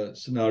of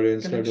scenario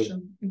instead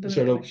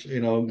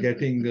of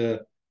getting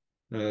the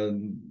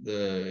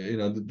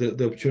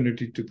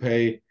opportunity to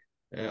pay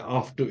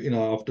after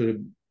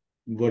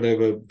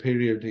whatever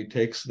period it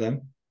takes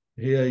them.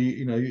 Here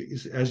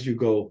it's as you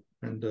go,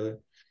 and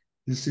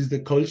this is the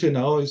culture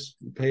now, is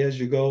pay as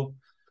you go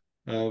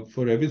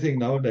for everything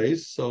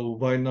nowadays. So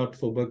why not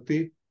for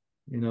bhakti?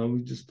 We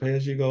just pay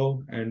as you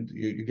go, and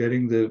you're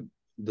getting the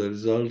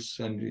results,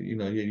 and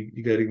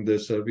you're getting the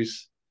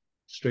service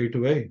straight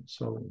away.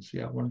 So it's,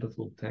 yeah,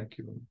 wonderful. Thank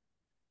you.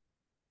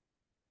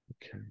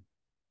 Okay.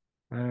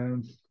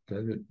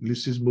 The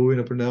list is moving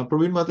up and down.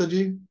 Praveen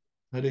Mataji,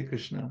 Hare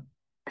Krishna.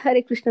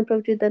 Hare Krishna,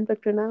 Prabhuji,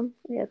 Danvat Pranam.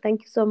 Yeah,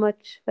 thank you so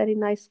much. Very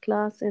nice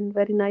class and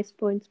very nice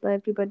points by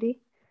everybody.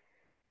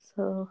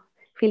 So,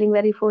 feeling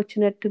very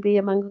fortunate to be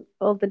among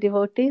all the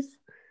devotees.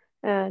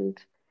 And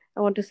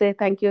I want to say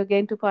thank you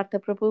again to Partha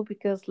Prabhu,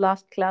 because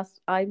last class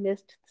I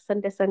missed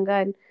Sunday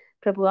Sangha, and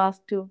Prabhu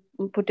asked to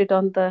put it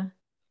on the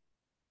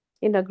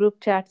group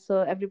chat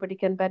so everybody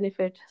can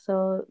benefit.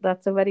 So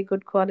that's a very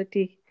good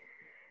quality,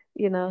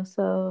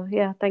 So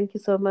yeah, thank you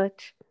so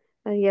much.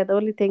 And yeah, the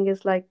only thing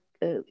is like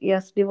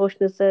yes,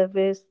 devotional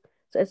service,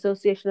 so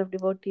association of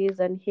devotees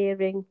and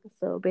hearing.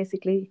 So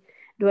basically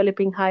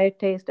developing higher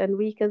taste, and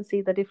we can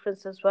see the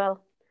difference as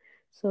well.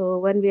 So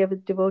when we are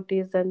with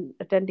devotees and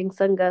attending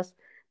sanghas,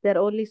 there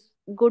are only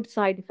good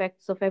side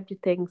effects of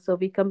everything. So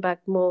we come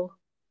back more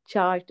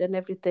charged and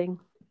everything.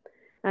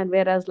 And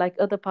whereas like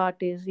other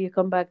parties, you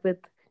come back with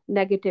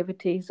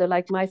negativity. So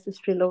like my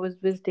sister-in-law was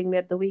visiting me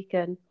at the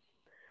weekend,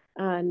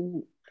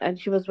 and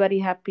she was very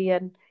happy,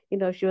 and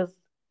she was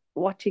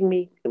watching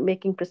me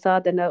making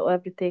prasad and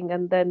everything,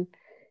 and then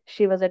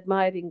she was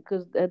admiring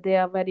because they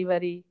are very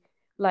very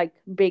like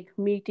big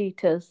meat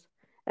eaters,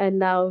 and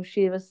now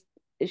she's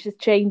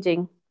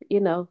changing,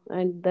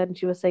 and then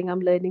she was saying,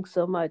 I'm learning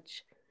so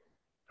much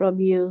from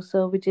you,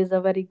 so which is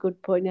a very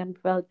good point, and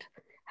felt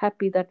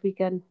happy that we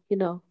can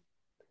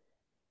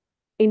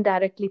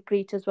indirectly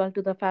preach as well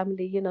to the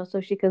family,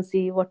 so she can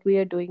see what we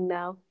are doing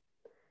now.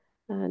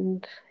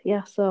 And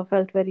yeah, so I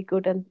felt very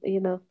good, and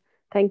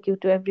thank you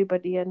to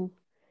everybody, and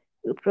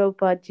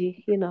Prabhupada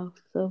ji,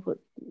 so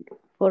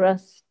for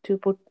us to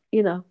put,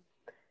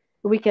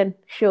 we can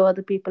show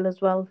other people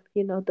as well,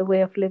 the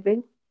way of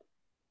living.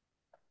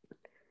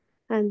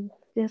 And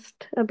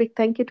just a big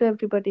thank you to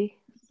everybody.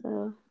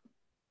 So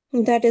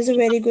That is a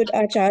very good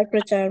achar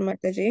prachar,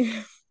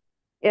 Mataji.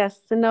 yes,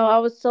 so now I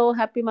was so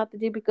happy,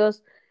 Mataji,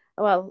 because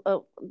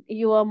well,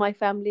 you are my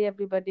family,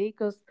 everybody,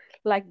 because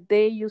like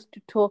they used to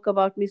talk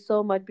about me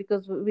so much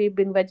because we've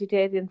been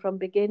vegetarian from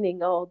beginning.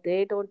 Oh,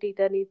 they don't eat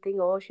anything.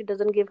 Oh, she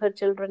doesn't give her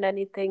children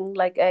anything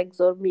like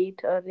eggs or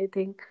meat or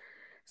anything.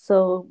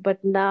 So,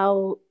 but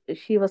now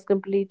she was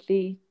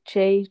completely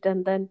changed,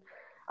 and then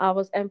I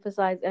was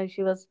emphasized, and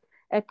she was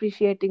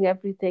appreciating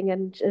everything,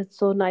 and it's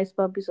so nice,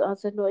 Bobby. So I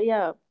said, no,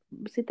 yeah,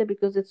 Sita,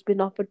 because it's been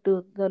offered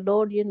to the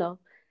Lord,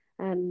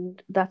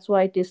 and that's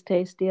why it is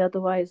tasty.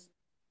 Otherwise,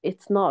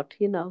 it's not,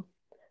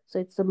 So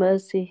it's a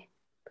mercy.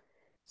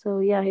 So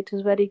yeah, it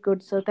is very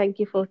good. So thank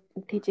you for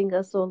teaching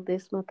us all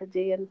this,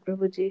 Mataji and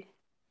Prabhuji.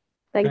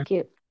 Thank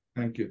you.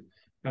 Thank you.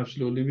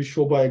 Absolutely. We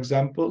show by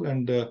example,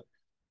 and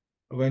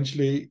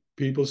eventually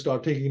people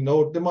start taking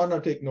note. They might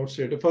not take notes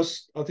straight.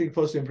 I think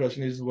first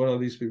impression is, what are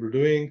these people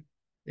doing?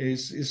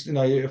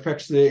 It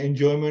affects their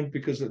enjoyment,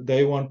 because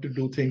they want to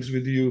do things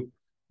with you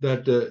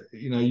that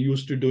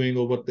used to doing,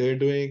 or what they're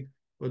doing.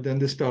 But then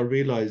they start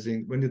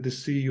realizing, when they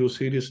see your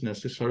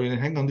seriousness, they start saying,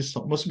 hang on, this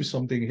must be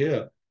something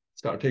here.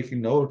 Start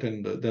taking note,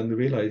 and then they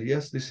realize,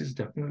 yes, this is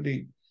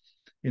definitely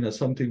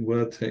something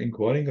worth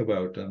inquiring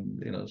about,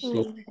 and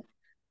slowly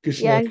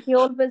Krishna. Yeah, and he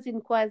always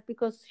inquires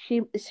because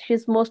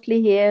she's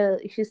mostly here.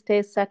 She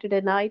stays Saturday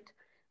night,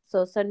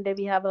 so Sunday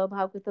we have a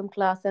Bhagavatam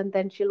class, and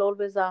then she'll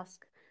always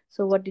ask,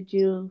 "So what did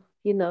you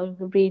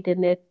read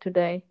in it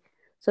today?"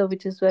 So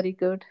which is very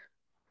good.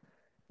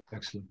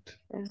 Excellent.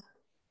 Yeah.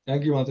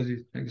 Thank you,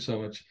 Mataji. Thank you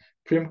so much.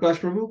 Prem Prakash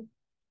Prabhu.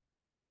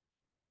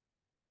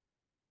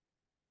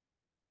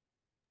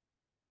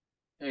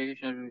 Hey,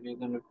 Sharuji,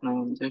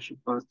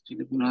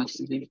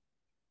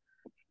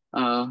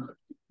 uh,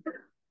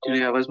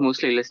 today I was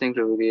mostly listening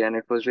to Rudy, and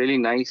it was really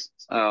nice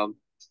to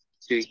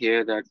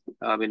hear that.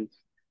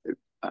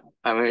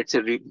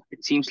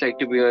 It seems like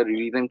to be a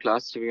revision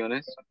class, to be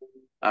honest.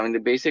 I mean, the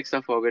basics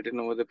are forgotten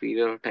over the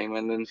period of time,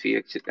 and then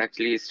we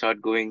actually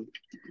start going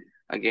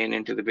again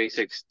into the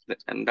basics,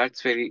 and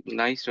that's very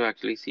nice to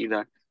actually see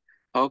that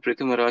how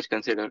Prthu Maharaj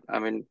considered. I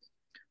mean,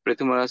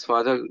 Prthu Maharaj's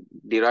father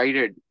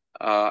derided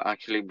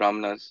actually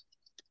Brahmanas.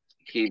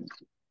 He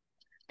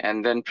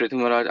And then Prthu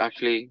Maharaj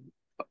actually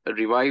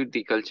revived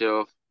the culture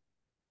of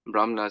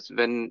Brahmanas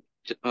when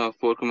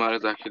four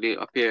Kumaras actually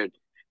appeared.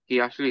 He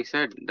actually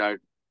said that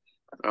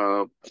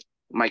uh,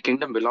 my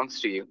kingdom belongs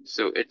to you.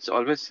 So it's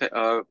always,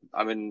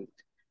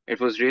 it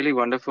was really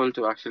wonderful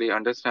to actually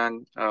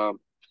understand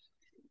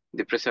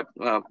the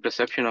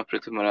perception of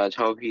Prthu Maharaj,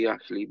 how he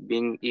actually,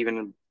 being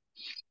even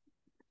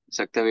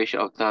Saktavesha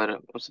Avatar,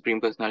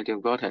 Supreme Personality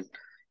of Godhead,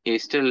 he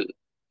still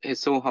is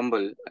so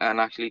humble and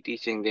actually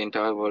teaching the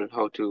entire world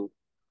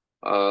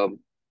uh,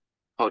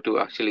 how to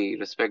actually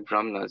respect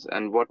brahmanas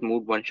and what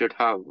mood one should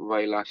have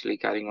while actually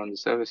carrying on the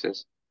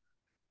services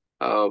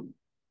uh,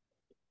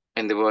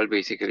 in the world,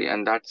 basically.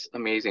 And that's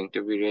amazing,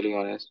 to be really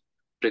honest.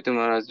 Prithum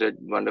Maharaj did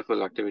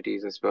wonderful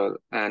activities as well.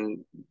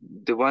 And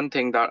the one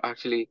thing that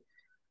actually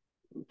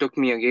took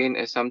me again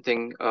is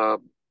something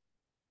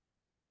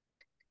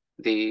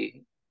the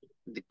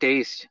the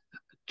taste.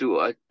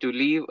 To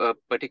leave a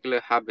particular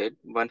habit,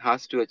 one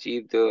has to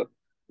achieve the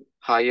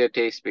higher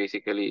taste,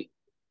 basically.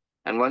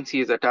 And once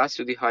he is attached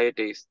to the higher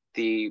taste,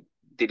 the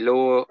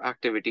lower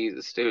activities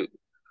is still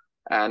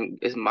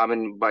and I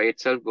mean by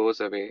itself goes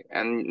away.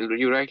 And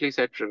you rightly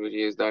said,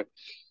 Trilogy, is that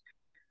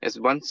is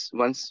once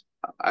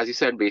as you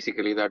said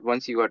basically that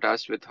once you are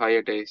attached with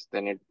higher taste,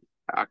 then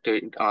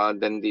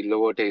then the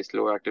lower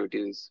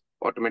activities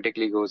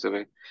automatically goes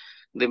away.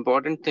 The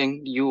important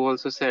thing you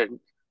also said,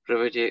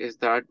 Prabhuji, is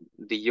that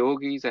the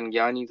yogis and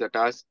jnanis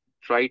attached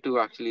try to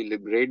actually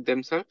liberate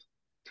themselves.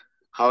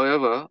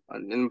 However,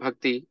 in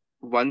bhakti,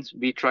 once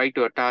we try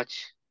to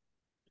attach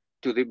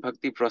to the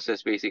bhakti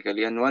process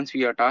basically, and once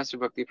we are attached to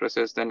bhakti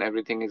process, then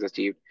everything is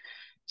achieved.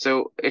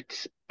 So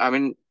I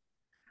mean,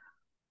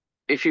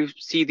 if you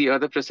see the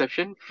other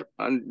perception,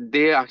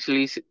 they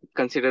actually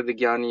consider the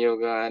Jnana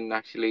Yoga and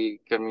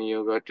actually Karma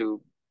Yoga to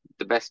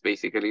the best,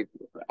 basically,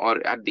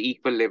 or at the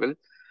equal level.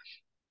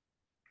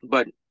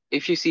 But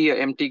if you see an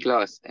empty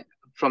glass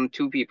from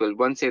two people,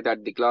 one say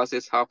that the glass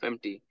is half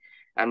empty,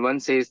 and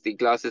one says the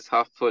glass is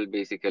half full,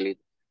 basically,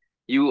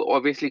 you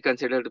obviously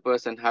consider the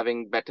person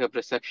having better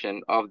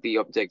perception of the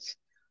objects,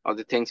 of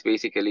the things,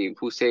 basically,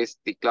 who says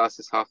the glass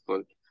is half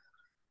full.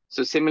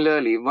 So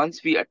similarly,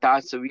 once we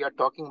attach, so we are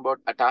talking about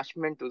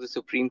attachment to the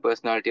Supreme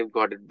Personality of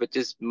Godhead, which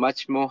is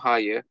much more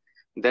higher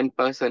than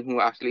person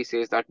who actually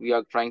says that we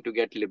are trying to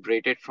get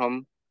liberated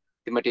from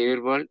the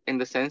material world. In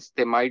the sense,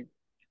 they might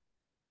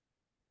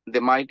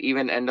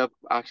even end up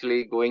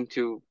actually going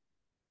to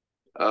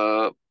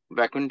uh,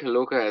 Vaikuntha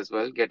Loka as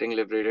well, getting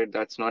liberated.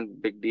 That's not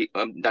big deal.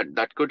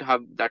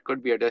 That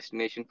could be a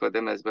destination for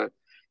them as well.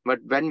 But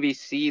when we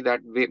see that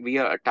we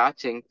are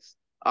attaching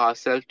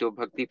ourselves to a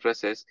bhakti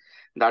process,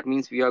 that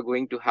means we are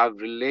going to have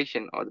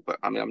relation.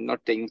 I mean, I'm not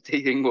saying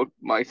about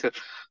myself.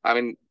 I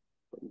mean,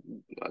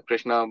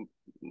 Krishna,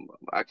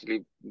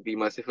 actually be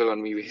merciful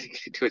on me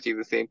basically to achieve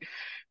the same.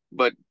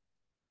 But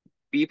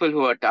people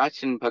who are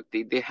attached in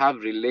bhakti, they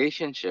have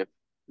relationship.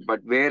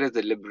 But whereas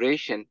the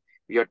liberation,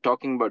 we are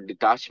talking about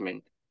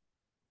detachment.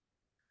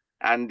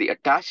 And the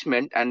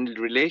attachment and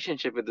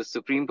relationship with the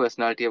Supreme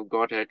Personality of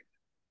Godhead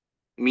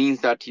means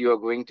that you are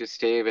going to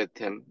stay with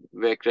him,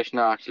 where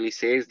Krishna actually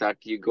says that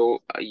the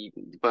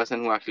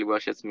person who actually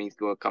worships me,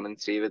 come and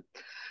stay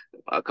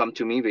come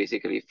to me,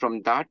 basically.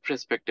 From that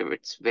perspective,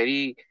 it's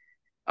very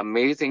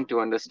amazing to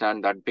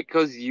understand that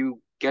because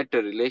you get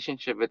a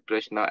relationship with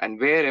Krishna, and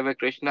wherever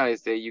Krishna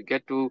is there, you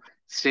get to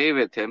stay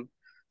with him.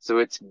 So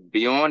it's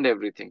beyond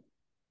everything.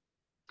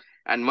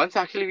 And once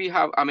actually we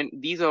have, I mean,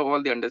 these are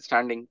all the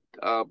understanding,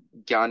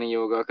 jnana,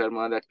 yoga,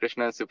 karma, that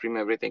Krishna is supreme,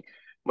 everything.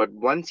 But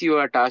once you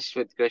are attached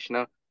with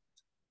Krishna,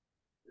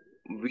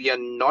 we are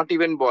not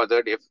even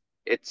bothered if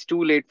it's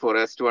too late for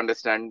us to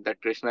understand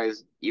that Krishna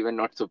is even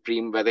not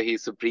supreme, whether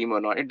he's supreme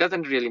or not. It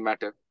doesn't really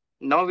matter.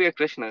 Now we are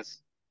Krishnas.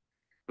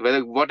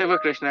 Whatever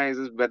Krishna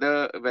is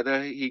whether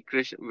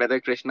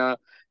Krishna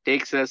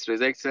takes us,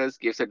 rejects us,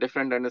 gives a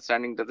different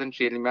understanding, doesn't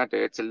really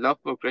matter. It's a love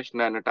for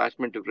Krishna and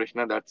attachment to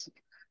Krishna.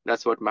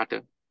 That's what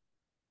matters.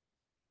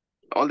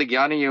 All the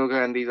Jnana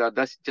Yoga and these are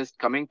thus just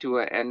coming to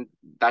an end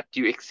that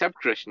you accept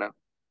Krishna.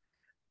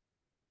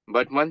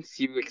 But once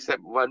you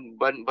accept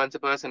once a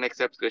person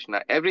accepts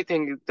Krishna,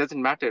 everything doesn't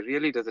matter,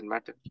 really doesn't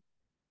matter.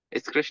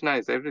 It's Krishna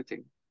is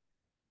everything.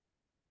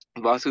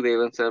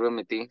 Vasudevan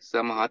Sarvamiti,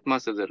 Samahatma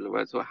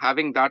Sadharlava. So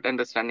having that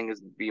understanding is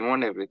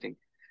beyond everything.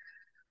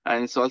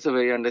 And it's also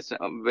very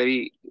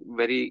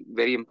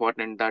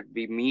important that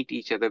we meet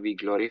each other, we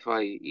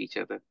glorify each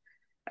other.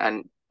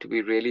 And to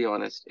be really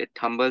honest, it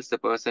humbles the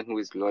person who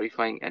is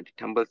glorifying and it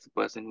humbles the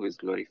person who is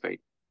glorified.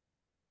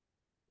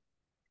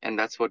 And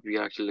that's what we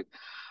are actually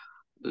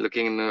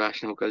looking in the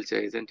Vaishnava culture,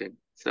 isn't it?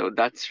 So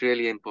that's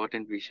really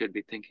important. We should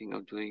be thinking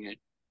of doing it.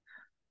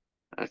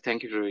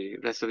 Thank you, Rory.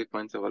 Rest of the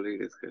points I've already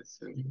discussed.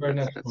 So Very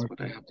nice that's point.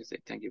 what I have to say.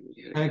 Thank you,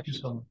 Hare Thank you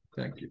Krishna. so much.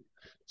 Thank you.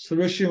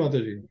 Sureshri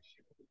Mataji.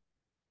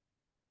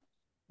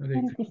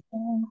 Hare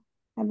Krishna,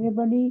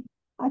 everybody.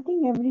 I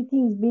think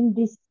everything's been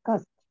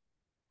discussed.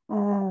 I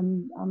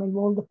mean,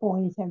 all the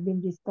points have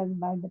been discussed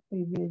by the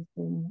previous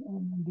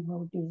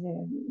devotees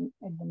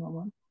at the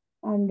moment.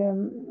 And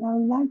I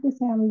would like to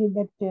say only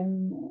that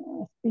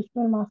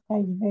spiritual master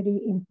is very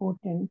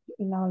important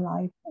in our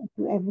life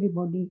to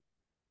everybody.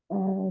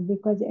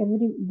 Because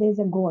there's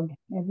a God.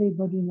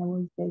 Everybody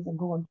knows there's a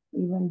God.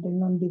 Even the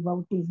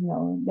non-devotees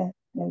know that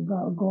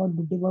God,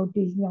 the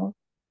devotees know.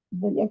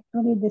 But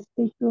actually, the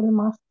spiritual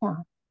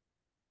master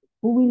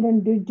who will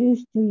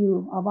introduce to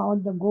you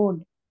about the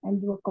God and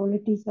the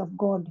qualities of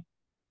God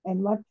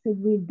and what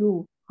should we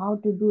do, how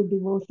to do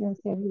devotional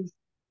service,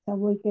 so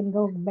we can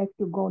go back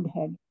to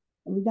Godhead.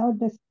 Without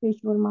the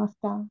spiritual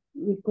master,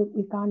 we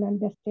can't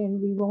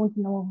understand. We won't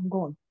know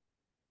God.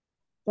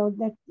 So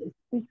that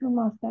spiritual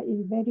master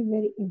is very,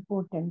 very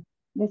important.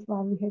 That's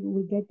why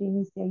we get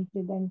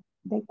initiated and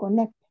they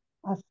connect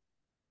us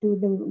to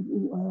the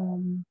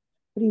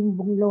Supreme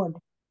Lord.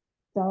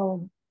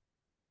 So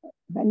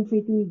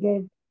benefit we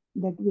get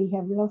that we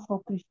have love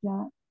for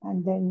Krishna,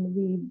 and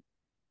then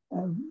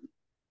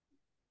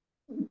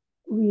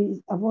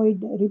we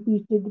avoid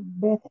repeated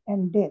birth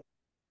and death.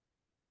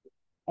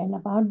 And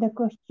about the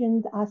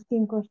questions,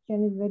 asking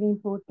question is very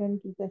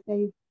important. If I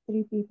say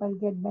 3 people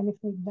get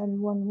benefit, then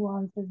one who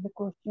answers the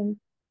question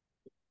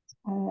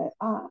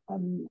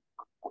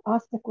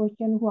ask the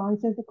question, who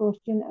answers the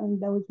question, and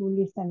those who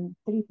listen,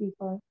 3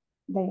 people,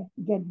 they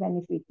get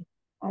benefit.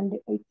 And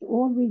it's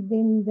all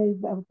within the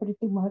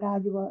Prthu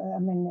Maharaja,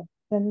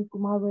 San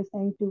Kumar was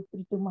saying to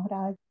Prthu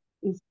Maharaj,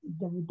 is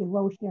the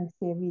devotional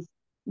service.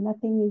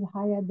 Nothing is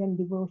higher than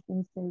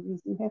devotional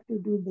service. You have to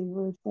do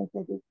devotional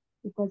service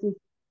because it's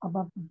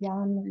above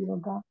Jnana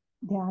Yoga,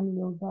 Dhyana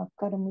Yoga,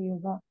 Karma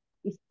Yoga.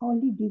 It's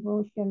only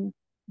devotional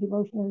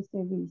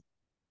service.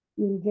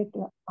 You will get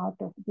out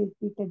of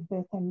repeated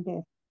birth and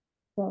death.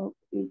 So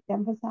it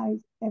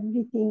emphasizes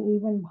everything,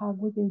 even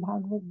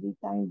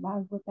Bhagavad-Gita, in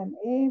Bhagavatam,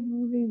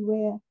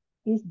 everywhere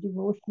is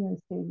devotional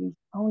service,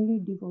 only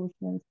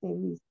devotional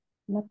service,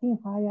 nothing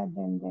higher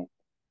than that.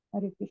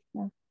 Hare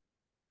Krishna.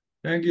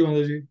 Thank you,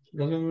 Mataji.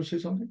 Rajan, you want to say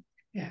something?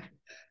 Yeah.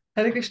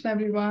 Hare Krishna,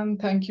 everyone.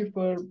 Thank you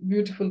for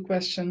beautiful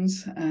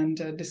questions and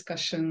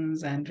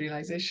discussions and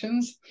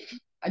realizations.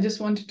 I just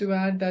wanted to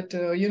add that,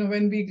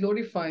 when we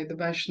glorify the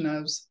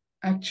Vaishnavas,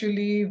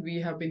 actually, we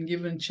have been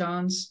given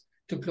chance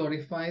to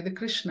glorify the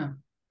Krishna,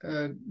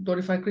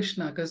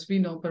 because we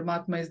know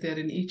Paramatma is there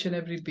in each and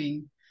every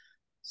being.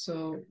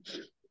 So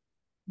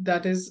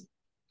that is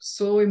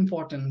so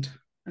important,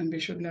 and we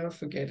should never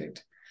forget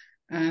it.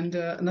 And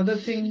another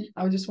thing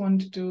I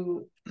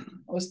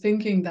was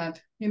thinking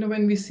that,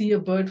 when we see a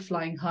bird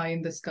flying high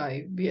in the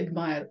sky, we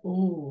admire,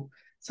 oh,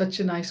 such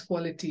a nice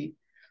quality.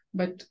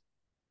 But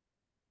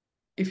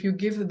if you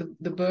give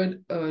the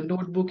bird a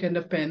notebook and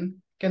a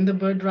pen, can the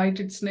bird write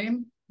its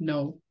name?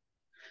 No.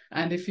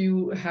 And if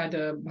you had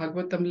a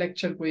Bhagavatam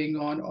lecture going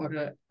on,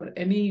 or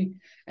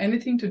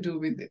anything to do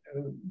with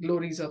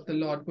glories of the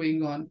Lord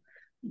going on,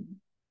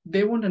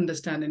 they won't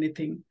understand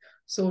anything.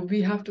 So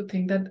we have to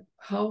think that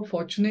how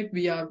fortunate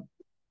we are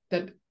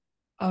that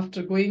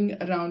after going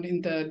around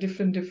in the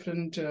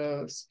different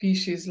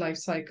species life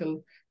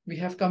cycle, we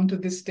have come to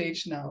this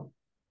stage now.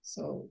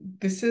 So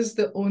this is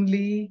the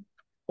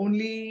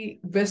only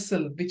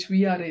vessel which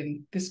we are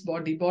in, this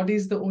body. Body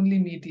is the only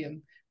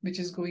medium which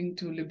is going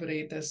to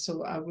liberate us.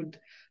 So I would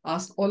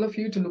ask all of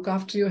you to look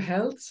after your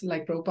health.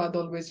 Like Prabhupada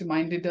always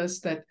reminded us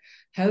that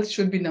health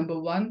should be number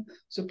 1.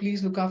 So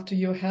please look after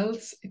your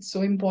health. It's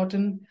so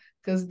important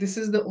because this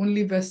is the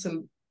only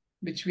vessel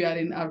which we are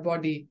in, our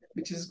body,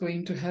 which is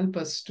going to help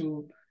us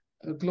to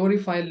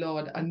glorify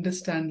Lord,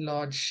 understand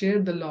Lord,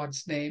 share the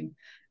Lord's name,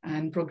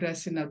 and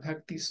progress in our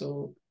bhakti.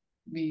 So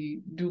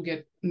we do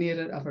get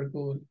nearer our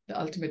goal,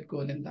 the ultimate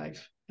goal in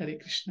life. Hare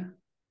Krishna.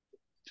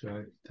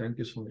 Right. Thank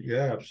you so much.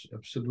 Yeah,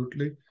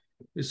 absolutely.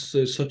 It's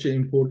such an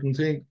important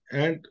thing.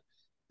 And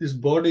this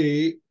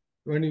body,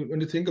 when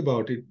you think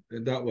about it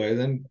that way,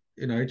 then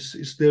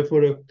it's there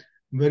for a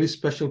very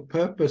special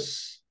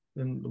purpose.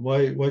 And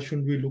why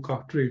shouldn't we look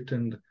after it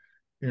and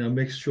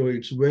make sure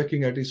it's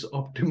working at its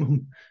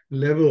optimum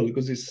level?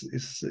 Because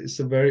it's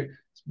a very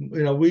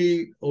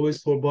we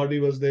always thought body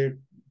was there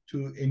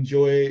to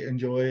enjoy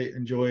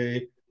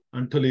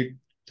until it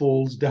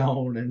falls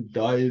down and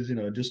dies,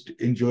 just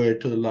enjoy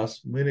it to the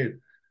last minute.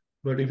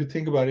 But if you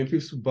think about it, if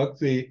it's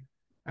bhakti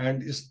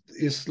and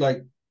it's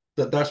like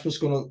that's what's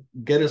going to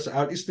get us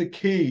out, it's the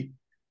key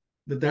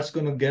that's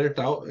going to get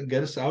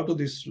us out of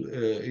this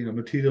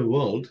material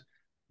world,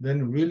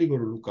 then really got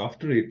to look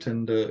after it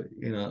and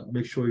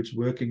make sure it's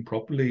working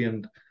properly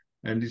and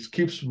it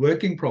keeps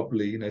working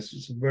properly.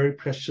 It's a very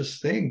precious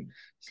thing.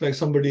 It's like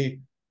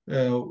somebody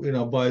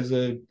buys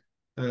a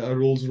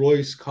Rolls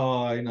Royce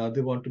car.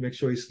 They want to make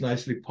sure it's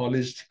nicely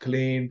polished,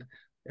 cleaned,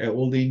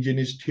 all the engine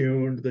is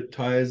tuned, the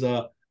tires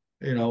are,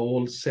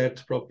 all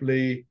set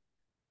properly.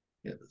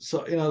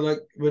 So, like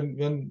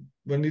when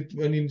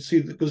you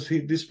see, because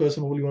this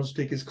person only wants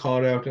to take his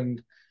car out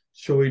and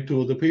show it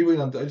to the people.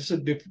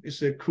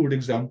 It's a crude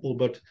example,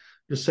 but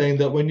just saying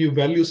that when you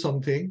value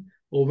something,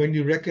 or when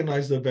you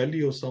recognize the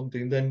value of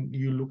something, then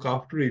you look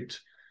after it.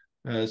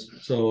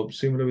 So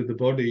similar with the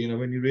body,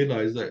 when you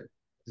realize that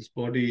this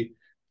body,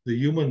 the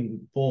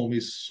human form,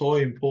 is so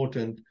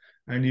important,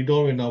 and you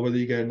don't know whether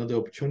you get another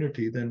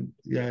opportunity, then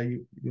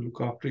you look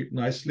after it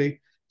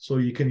nicely so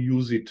you can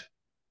use it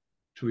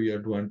to your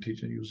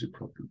advantage and use it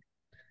properly.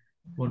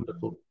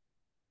 Wonderful.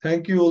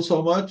 Thank you all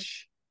so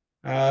much.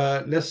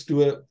 Let's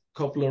do a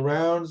couple of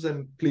rounds,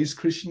 and please,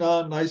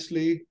 Krishna,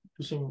 nicely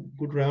do some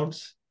good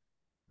rounds.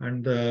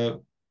 And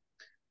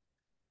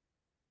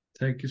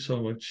thank you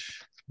so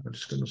much. I'm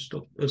just going to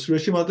stop.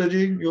 Sureshi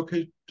Mataji, you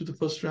okay to the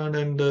first round,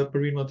 and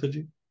Pareen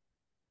Mataji?